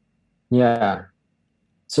 Yeah.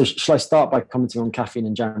 So shall I start by commenting on caffeine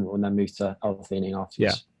in general and then move to L-theanine afterwards?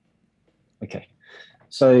 Yeah. Okay.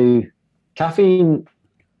 So caffeine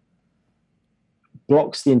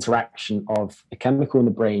blocks the interaction of a chemical in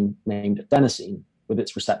the brain named adenosine with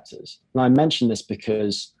its receptors. And I mention this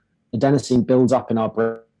because adenosine builds up in our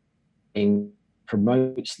brain,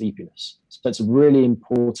 promotes sleepiness. So it's a really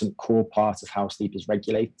important core part of how sleep is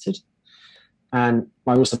regulated. And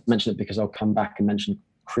I also mention it because I'll come back and mention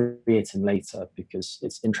creatine later because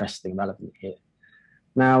it's interesting and relevant here.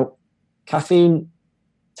 Now, caffeine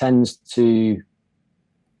tends to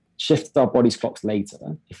shift our body's clocks later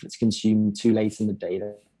if it's consumed too late in the day.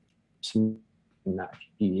 That a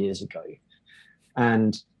few years ago.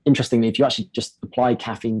 And interestingly, if you actually just apply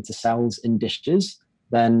caffeine to cells in dishes,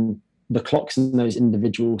 then the clocks in those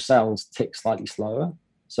individual cells tick slightly slower.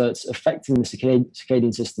 So it's affecting the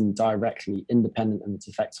circadian system directly, independent of its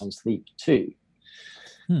effects on sleep too.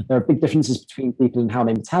 There are big differences between people in how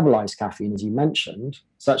they metabolize caffeine, as you mentioned,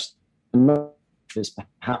 such is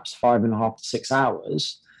perhaps 5.5 to 6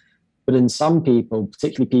 hours. But in some people,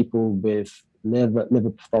 particularly people with liver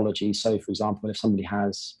pathology, so for example, if somebody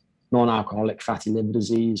has non-alcoholic fatty liver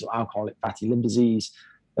disease or alcoholic fatty liver disease,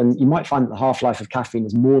 then you might find that the half-life of caffeine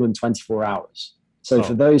is more than 24 hours. So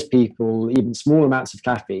for those people, even small amounts of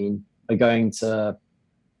caffeine are going to...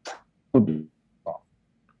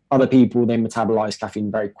 Other people, they metabolize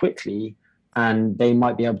caffeine very quickly, and they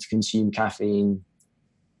might be able to consume caffeine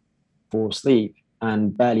for sleep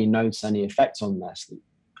and barely notice any effects on their sleep.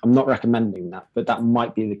 I'm not recommending that, but that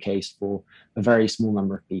might be the case for a very small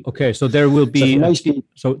number of people. Okay, so there will be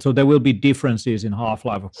so there will be differences in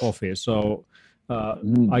half-life of coffee. So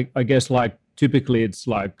I guess like typically it's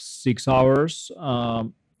like 6 hours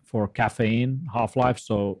for caffeine half-life.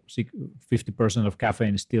 So 50% of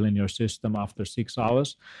caffeine is still in your system after 6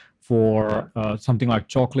 hours. For something like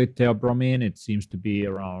chocolate theobromine, it seems to be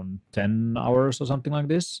around 10 hours or something like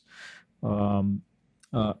this.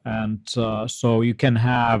 So you can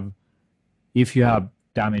have, if you have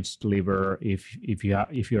damaged liver, if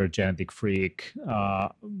you're a genetic freak,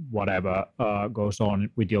 whatever goes on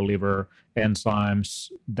with your liver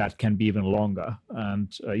enzymes, that can be even longer.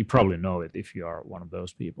 And you probably know it if you are one of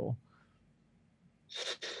those people.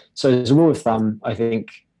 So as a rule of thumb, I think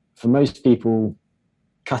for most people,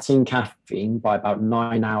 cutting caffeine by about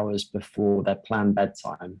 9 hours before their planned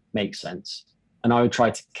bedtime makes sense. And I would try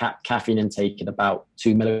to cap caffeine intake at about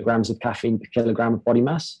 2 milligrams of caffeine per kilogram of body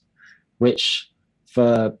mass, which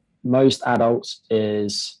for most adults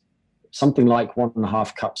is something like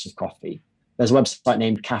 1.5 cups of coffee. There's a website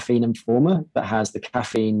named Caffeine Informer that has the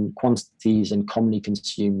caffeine quantities in commonly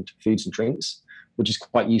consumed foods and drinks, which is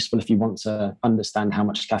quite useful if you want to understand how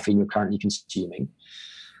much caffeine you're currently consuming.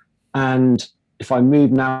 And if I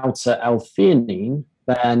move now to L-theanine,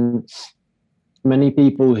 then many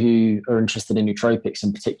people who are interested in nootropics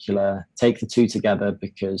in particular take the two together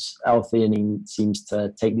because L-theanine seems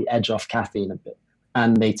to take the edge off caffeine a bit.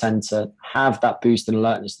 And they tend to have that boost in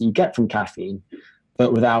alertness that you get from caffeine,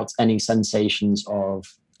 but without any sensations of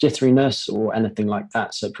jitteriness or anything like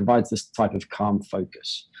that. So it provides this type of calm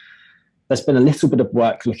focus. There's been a little bit of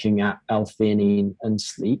work looking at L-theanine and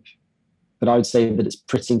sleep, but I would say that it's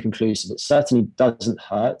pretty inconclusive. It certainly doesn't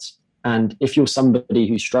hurt. And if you're somebody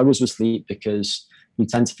who struggles with sleep because you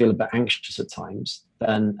tend to feel a bit anxious at times,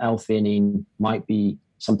 then L-theanine might be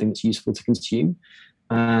something that's useful to consume.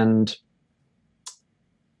 And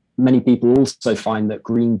many people also find that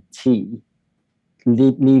green tea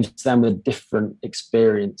leaves them with a different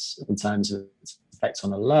experience in terms of its effects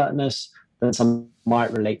on alertness. Then some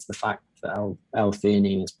might relate to the fact that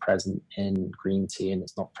L-theanine is present in green tea and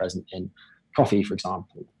it's not present in coffee, for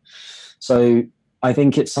example. So I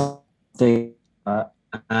think it's something,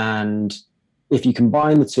 and if you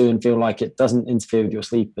combine the two and feel like it doesn't interfere with your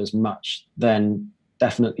sleep as much, then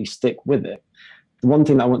definitely stick with it. The one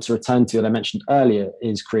thing that I want to return to that I mentioned earlier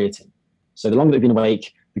is creatine. So the longer you've been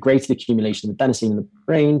awake, the greater the accumulation of adenosine in the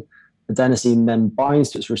brain. Adenosine then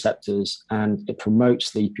binds to its receptors and it promotes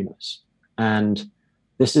sleepiness. And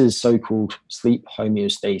this is so-called sleep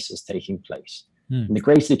homeostasis taking place. And the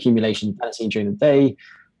greater the accumulation of adenosine during the day,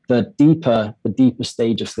 the deeper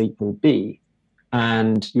stage of sleep will be,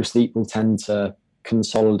 and your sleep will tend to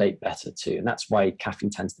consolidate better too. And that's why caffeine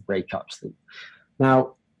tends to break up sleep.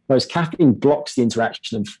 Now, whereas caffeine blocks the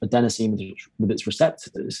interaction of adenosine with its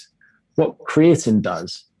receptors, what creatine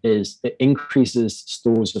does is it increases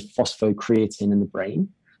stores of phosphocreatine in the brain,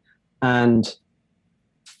 and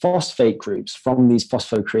phosphate groups from these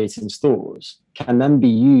phosphocreatine stores can then be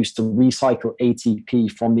used to recycle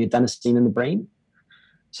ATP from the adenosine in the brain.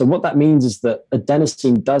 So what that means is that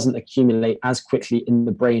adenosine doesn't accumulate as quickly in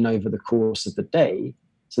the brain over the course of the day.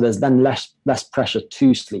 So there's then less pressure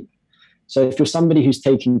to sleep. So if you're somebody who's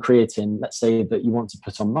taking creatine, let's say that you want to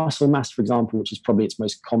put on muscle mass, for example, which is probably its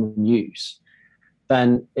most common use,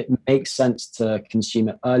 then it makes sense to consume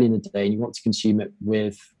it early in the day, and you want to consume it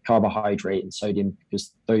with carbohydrate and sodium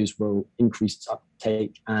because those will increase its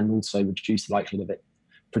uptake and also reduce the likelihood of it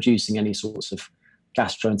producing any sorts of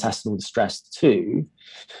gastrointestinal distress too.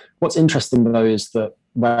 What's interesting though is that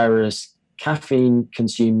whereas caffeine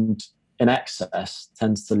consumed in excess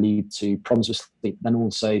tends to lead to problems with sleep, then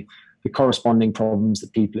also the corresponding problems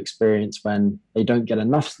that people experience when they don't get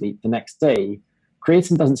enough sleep the next day,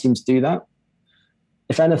 creatine doesn't seem to do that.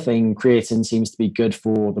 If anything, creatine seems to be good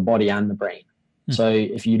for the body and the brain. So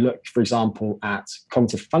if you look, for example, at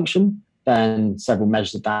cognitive function, then several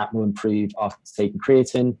measures of that will improve after taking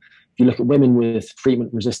creatine. If you look at women with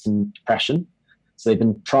treatment-resistant depression, so they've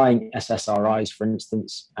been trying SSRIs, for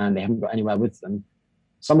instance, and they haven't got anywhere with them,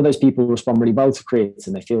 some of those people respond really well to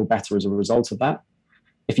creatine. They feel better as a result of that.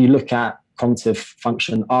 If you look at cognitive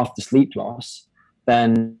function after sleep loss,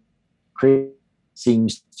 then creatine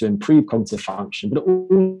seems to improve cognitive function, but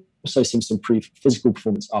it also seems to improve physical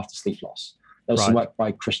performance after sleep loss. There was some work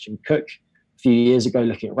by Christian Cook a few years ago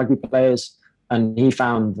looking at rugby players, and he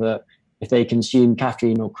found that if they consume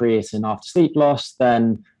caffeine or creatine after sleep loss,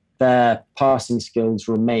 then their passing skills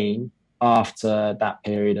remain after that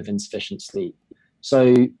period of insufficient sleep.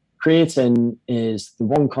 So creatine is the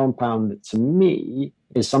one compound that to me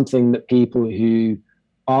is something that people who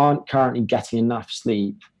aren't currently getting enough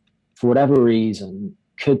sleep for whatever reason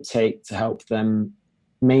could take to help them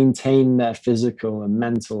maintain their physical and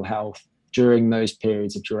mental health during those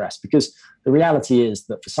periods of duress. Because the reality is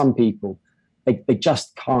that for some people, they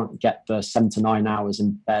just can't get the 7 to 9 hours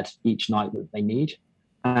in bed each night that they need.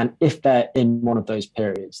 And if they're in one of those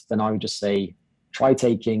periods, then I would just say try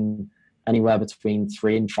taking anywhere between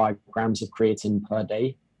 3 and 5 grams of creatine per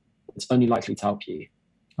day. It's only likely to help you.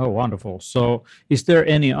 Oh, wonderful. So is there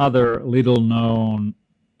any other little known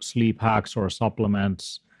sleep hacks or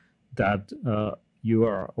supplements that you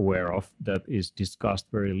are aware of that is discussed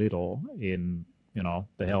very little in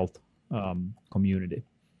the health community?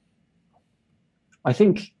 I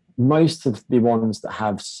think most of the ones that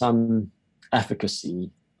have some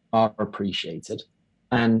efficacy are appreciated.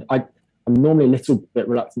 And I'm normally a little bit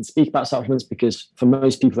reluctant to speak about supplements because for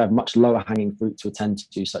most people they have much lower hanging fruit to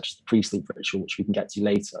attend to, such as the pre-sleep ritual, which we can get to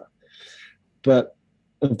later. But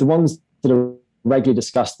of the ones that are regularly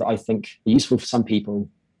discussed that I think are useful for some people,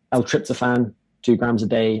 L-tryptophan, 2 grams a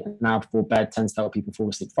day, an hour before bed, tends to help people fall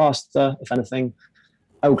asleep faster, if anything.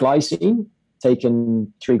 L-glycine,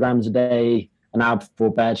 taken 3 grams a day, an hour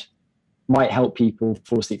before bed, might help people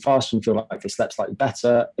fall asleep faster and feel like they slept slightly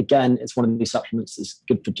better. Again, it's one of these supplements that's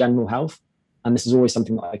good for general health. and this is always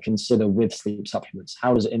something that I consider with sleep supplements.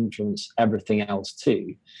 How does it influence everything else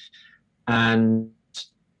too? And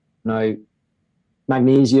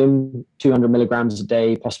magnesium, 200 milligrams a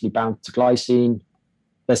day, possibly bound to glycine.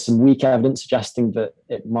 There's some weak evidence suggesting that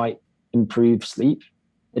it might improve sleep.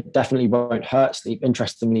 It definitely won't hurt sleep.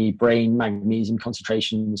 Interestingly, brain magnesium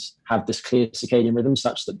concentrations have this clear circadian rhythm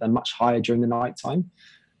such that they're much higher during the nighttime.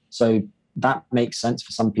 So that makes sense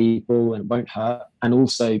for some people and it won't hurt. And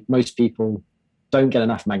also, most people don't get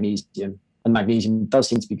enough magnesium. And magnesium does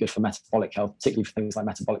seem to be good for metabolic health, particularly for things like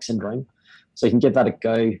metabolic syndrome. So you can give that a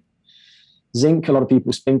go. Zinc, a lot of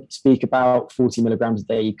people speak about 40 milligrams a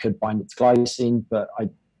day. You could bind it to glycine, but I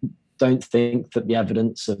don't think that the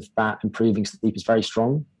evidence of that improving sleep is very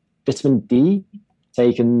strong. Vitamin D,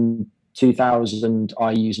 taken 2,000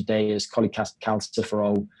 IUs a day as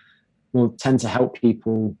cholecalciferol, will tend to help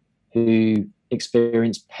people who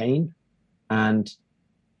experience pain and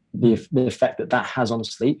the effect that that has on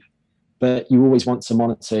sleep. But you always want to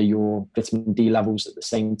monitor your vitamin D levels at the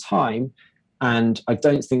same time. And I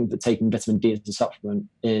don't think that taking vitamin D as a supplement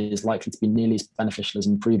is likely to be nearly as beneficial as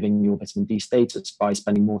improving your vitamin D status by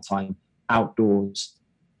spending more time outdoors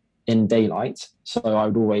in daylight. So I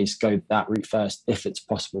would always go that route first if it's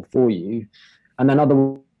possible for you. And then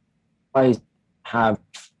otherwise have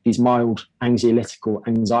these mild anxiolytic or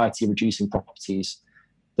anxiety reducing properties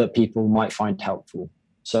that people might find helpful.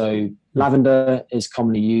 So lavender is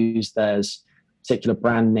commonly used. There's a particular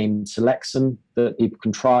brand named Selexin that people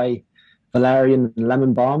can try. Valerian and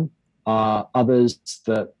lemon balm are others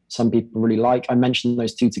that some people really like. I mentioned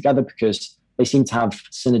those two together because they seem to have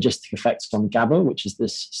synergistic effects on GABA, which is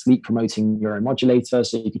this sleep-promoting neuromodulator.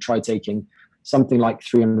 So you could try taking something like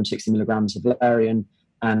 360 milligrams of valerian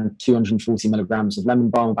and 240 milligrams of lemon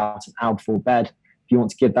balm about an hour before bed if you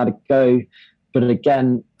want to give that a go. But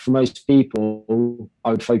again, for most people,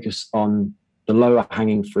 I would focus on the lower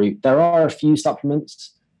hanging fruit. There are a few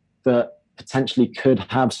supplements that potentially could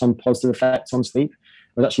have some positive effects on sleep.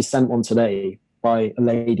 I was actually sent one today by a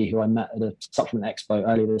lady who I met at a supplement expo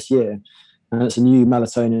earlier this year. And it's a new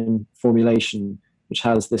melatonin formulation, which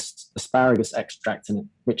has this asparagus extract in it,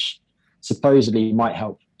 which supposedly might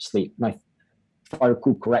help sleep. And if I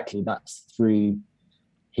recall correctly, that's through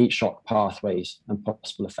heat shock pathways and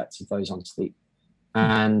possible effects of those on sleep.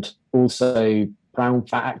 And also brown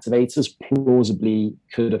fat activators plausibly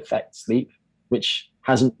could affect sleep, which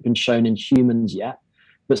hasn't been shown in humans yet,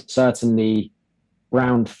 but certainly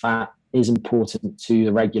brown fat is important to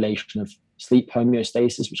the regulation of sleep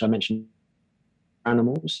homeostasis, which I mentioned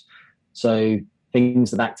animals. So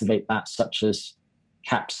things that activate that, such as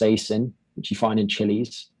capsaicin, which you find in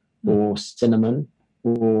chilies, or cinnamon,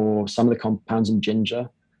 or some of the compounds in ginger,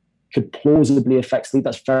 could plausibly affect sleep.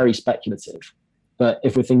 That's very speculative. But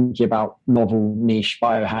if we're thinking about novel niche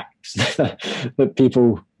biohacks that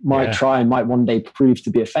people might try and might one day prove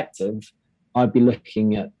to be effective, I'd be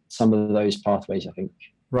looking at some of those pathways, I think.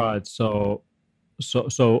 Right. So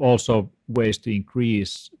also ways to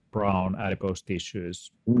increase brown adipose tissue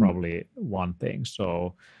is probably one thing.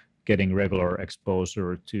 So getting regular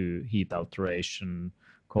exposure to heat alteration,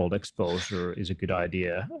 cold exposure is a good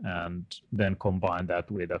idea. And then combine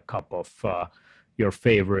that with a cup of your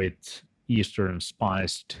favorite Eastern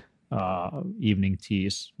spiced evening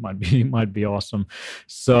teas might be awesome.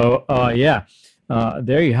 So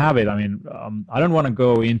there you have it. I mean, I don't want to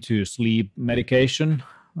go into sleep medication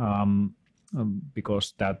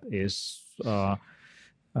because that is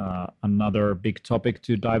another big topic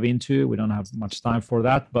to dive into. We don't have much time for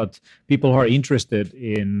that, but people who are interested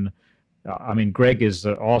in, I mean, Greg is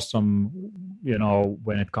awesome,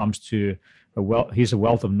 when it comes to he's a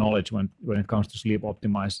wealth of knowledge when it comes to sleep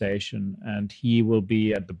optimization, and he will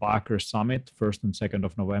be at the Barker Summit 1st and 2nd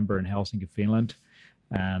of November in Helsinki, Finland,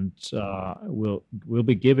 and we'll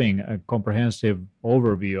be giving a comprehensive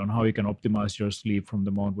overview on how you can optimize your sleep from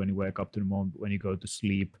the moment when you wake up to the moment when you go to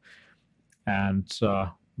sleep, and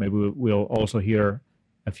maybe we'll also hear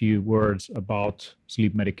a few words about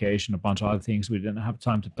sleep medication, a bunch of other things we didn't have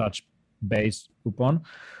time to touch base upon.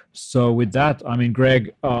 So with that, I mean,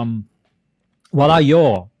 Greg, what are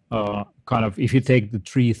your if you take the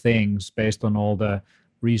three things based on all the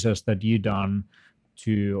research that you've done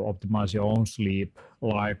to optimize your own sleep,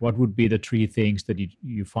 like what would be the three things that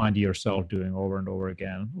you find yourself doing over and over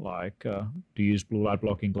again? Like, do you use blue light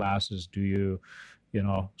blocking glasses? Do you,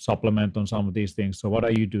 supplement on some of these things? So what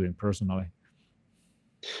are you doing personally?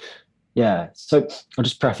 Yeah, so I'll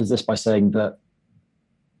just preface this by saying that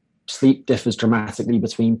sleep differs dramatically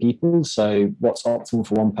between people. So what's optimal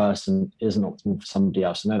for one person isn't optimal for somebody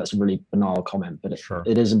else. I know that's a really banal comment, but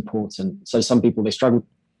it is important. So some people, they struggle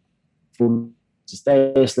to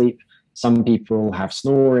stay asleep. Some people have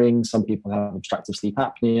snoring, some people have obstructive sleep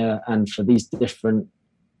apnea, and for these different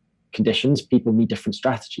conditions, people need different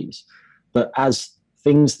strategies. But as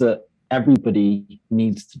things that everybody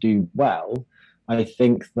needs to do well, I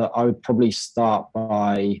think that I would probably start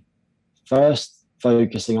by first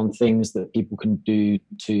focusing on things that people can do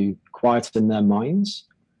to quieten their minds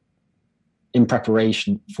in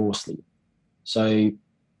preparation for sleep. So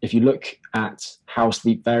if you look at how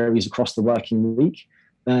sleep varies across the working week,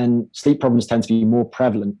 then sleep problems tend to be more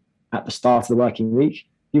prevalent at the start of the working week.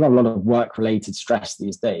 You have a lot of work-related stress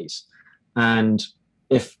these days. And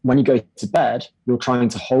if when you go to bed, you're trying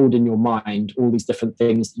to hold in your mind all these different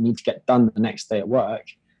things you need to get done the next day at work,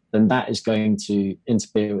 then that is going to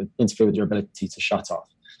interfere with your ability to shut off.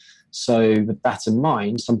 So with that in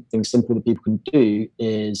mind, something simple that people can do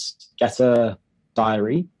is get a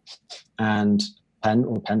diary and pen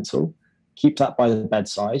or pencil, keep that by the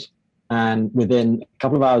bedside, and within a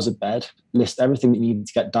couple of hours of bed, list everything that you need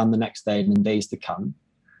to get done the next day and in days to come.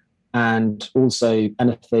 And also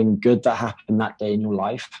anything good that happened that day in your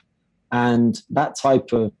life. And that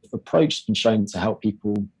type of approach has been shown to help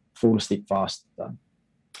people fall asleep faster.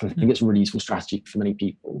 I think it's a really useful strategy for many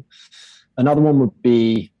people. Another one would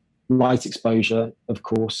be light exposure, of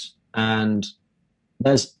course. And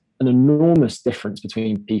there's an enormous difference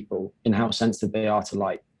between people in how sensitive they are to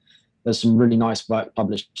light. There's some really nice work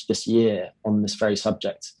published this year on this very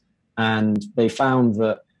subject. And they found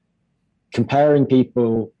that comparing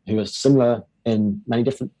people who are similar in many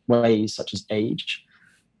different ways, such as age,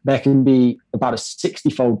 there can be about a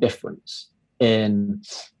 60-fold difference in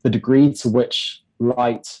the degree to which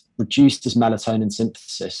light reduces melatonin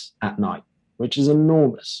synthesis at night, which is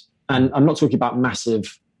enormous. And I'm not talking about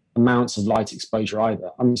massive amounts of light exposure either.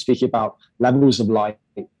 I'm speaking about levels of light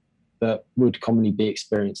that would commonly be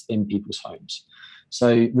experienced in people's homes.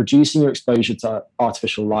 So reducing your exposure to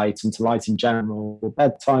artificial light and to light in general for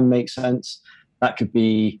bedtime makes sense. That could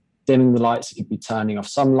be dimming the lights, it could be turning off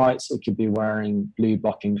some lights, it could be wearing blue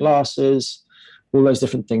blocking glasses. All those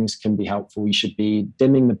different things can be helpful. You should be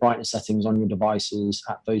dimming the brightness settings on your devices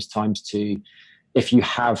at those times too. If you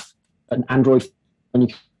have an Android phone,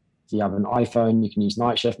 if you have an iPhone, you can use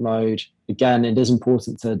night shift mode. Again, it is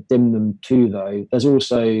important to dim them too, though. There's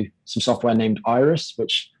also some software named Iris,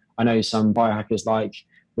 which I know some biohackers like,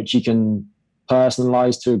 which you can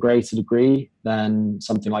personalize to a greater degree than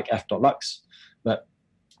something like f.lux. But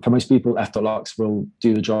for most people, f.lux will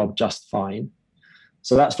do the job just fine.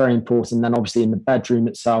 So that's very important. Then obviously in the bedroom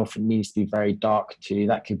itself, it needs to be very dark too.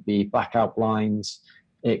 That could be blackout blinds.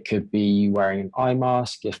 It could be wearing an eye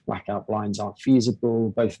mask if blackout blinds aren't feasible.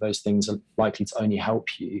 Both of those things are likely to only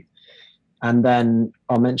help you. And then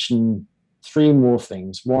I'll mention 3 more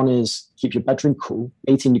things. One is keep your bedroom cool.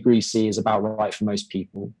 18 degrees C is about right for most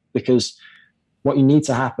people, because what you need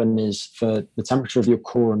to happen is for the temperature of your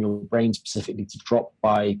core and your brain specifically to drop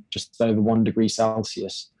by just over 1 degree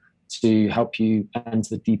Celsius to help you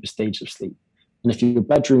enter the deeper stage of sleep. And if your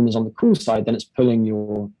bedroom is on the cool side, then it's pulling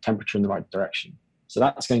your temperature in the right direction. So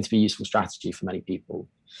that's going to be a useful strategy for many people.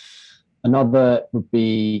 Another would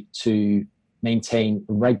be to maintain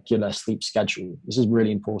a regular sleep schedule. This is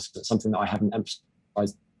really important. It's something that I haven't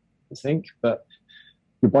emphasized, I think, but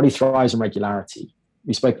your body thrives on regularity.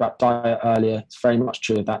 We spoke about diet earlier. It's very much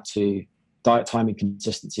true of that too. Diet timing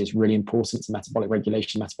consistency is really important to metabolic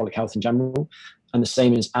regulation, metabolic health in general. And the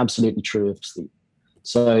same is absolutely true of sleep.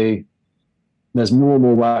 So there's more and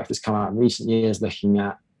more work that's come out in recent years looking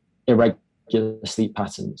at irregular sleep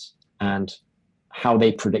patterns and how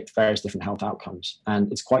they predict various different health outcomes.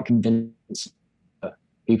 And it's quite convincing that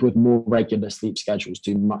people with more regular sleep schedules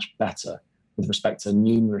do much better with respect to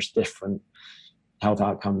numerous different health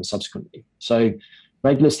outcomes subsequently. So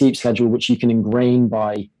regular sleep schedule, which you can ingrain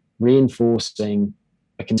by reinforcing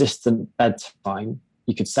a consistent bedtime.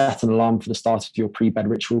 You could set an alarm for the start of your pre-bed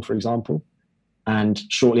ritual, for example. And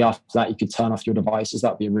shortly after that, you could turn off your devices.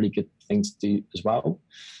 That would be a really good thing to do as well.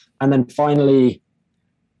 And then finally,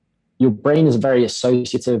 your brain is a very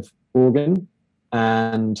associative organ,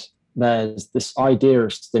 and there's this idea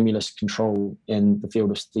of stimulus control in the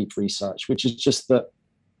field of sleep research, which is just that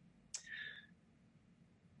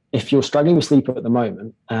if you're struggling with sleep at the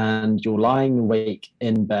moment and you're lying awake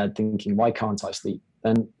in bed thinking, why can't I sleep?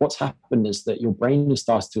 Then what's happened is that your brain has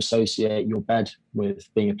started to associate your bed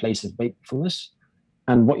with being a place of wakefulness.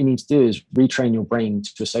 And what you need to do is retrain your brain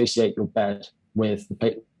to associate your bed with the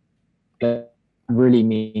place. That really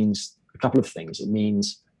means a couple of things. It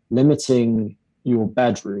means limiting your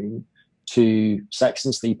bedroom to sex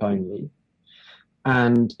and sleep only.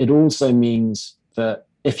 And it also means that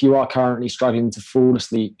if you are currently struggling to fall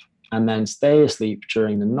asleep and then stay asleep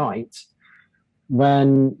during the night,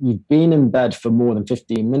 when you've been in bed for more than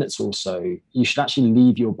 15 minutes or so, you should actually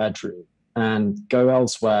leave your bedroom and go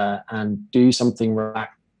elsewhere and do something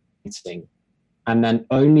relaxing. And then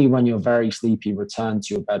only when you're very sleepy, return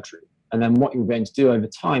to your bedroom. And then what you're going to do over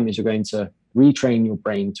time is you're going to retrain your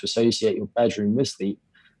brain to associate your bedroom with sleep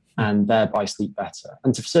and thereby sleep better.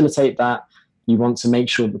 And to facilitate that, you want to make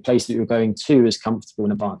sure the place that you're going to is comfortable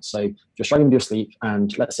in advance. So if you're struggling with your sleep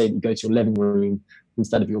and let's say you go to your living room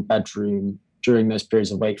instead of your bedroom during those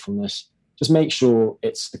periods of wakefulness, just make sure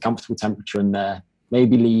it's a comfortable temperature in there.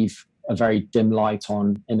 Maybe leave a very dim light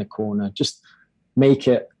on in a corner. Just make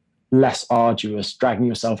it less arduous, dragging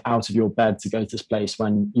yourself out of your bed to go to this place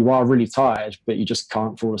when you are really tired, but you just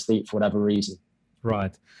can't fall asleep for whatever reason.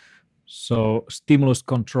 Right. So stimulus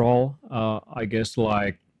control, I guess,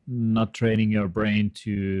 like not training your brain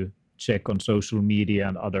to check on social media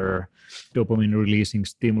and other dopamine releasing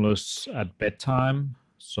stimulus at bedtime.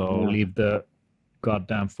 So leave the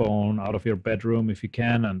goddamn phone out of your bedroom if you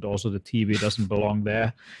can, and also the TV doesn't belong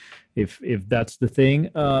there. If that's the thing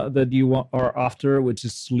that you are after, which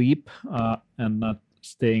is sleep and not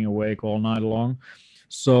staying awake all night long.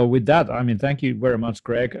 So with that, I mean, thank you very much,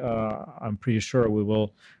 Greg. I'm pretty sure we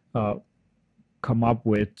will come up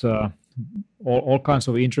with all kinds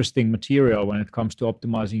of interesting material when it comes to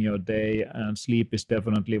optimizing your day, and sleep is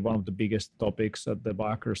definitely one of the biggest topics at the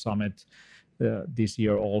Biohacker Summit this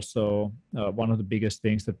year. Also, one of the biggest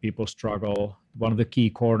things that people struggle, one of the key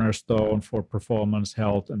cornerstone for performance,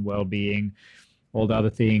 health, and well-being. All the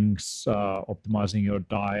other things, optimizing your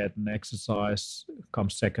diet and exercise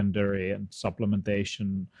comes secondary, and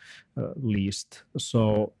supplementation least.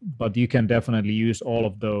 So, but you can definitely use all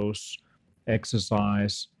of those: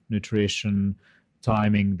 exercise, nutrition,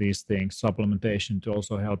 timing, these things, supplementation, to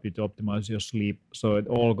also help you to optimize your sleep. So it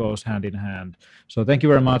all goes hand in hand. So thank you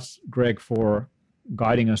very much, Greg, for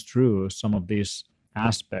guiding us through some of these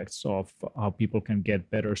aspects of how people can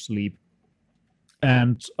get better sleep.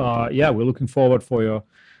 And we're looking forward for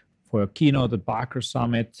your keynote at Biohacker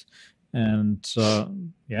Summit. And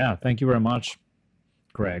thank you very much,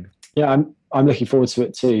 Greg. Yeah, I'm looking forward to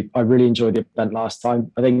it too. I really enjoyed the event last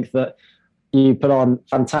time. I think that you put on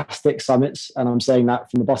fantastic summits, and I'm saying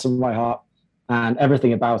that from the bottom of my heart. And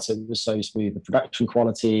everything about it was so smooth. The production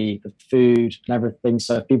quality, the food, and everything.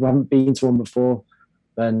 So if people haven't been to one before,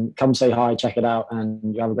 then come say hi, check it out,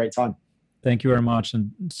 and you have a great time. Thank you very much.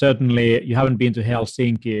 And certainly you haven't been to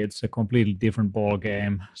Helsinki. It's a completely different ball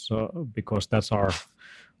game. So because that's our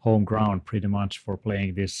home ground pretty much for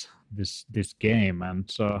playing this game. And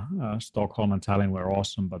Stockholm and Tallinn were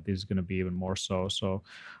awesome, but this is going to be even more so. So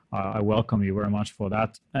I welcome you very much for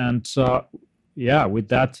that. And with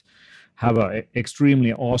that, have an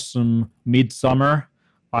extremely awesome midsummer.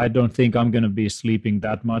 I don't think I'm going to be sleeping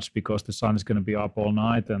that much because the sun is going to be up all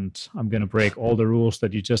night, and I'm going to break all the rules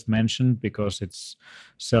that you just mentioned because it's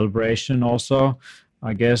celebration also.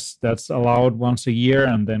 I guess that's allowed once a year,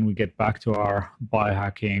 and then we get back to our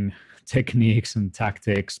biohacking techniques and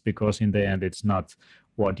tactics, because in the end, it's not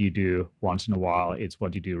what you do once in a while, it's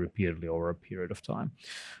what you do repeatedly over a period of time.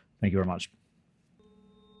 Thank you very much.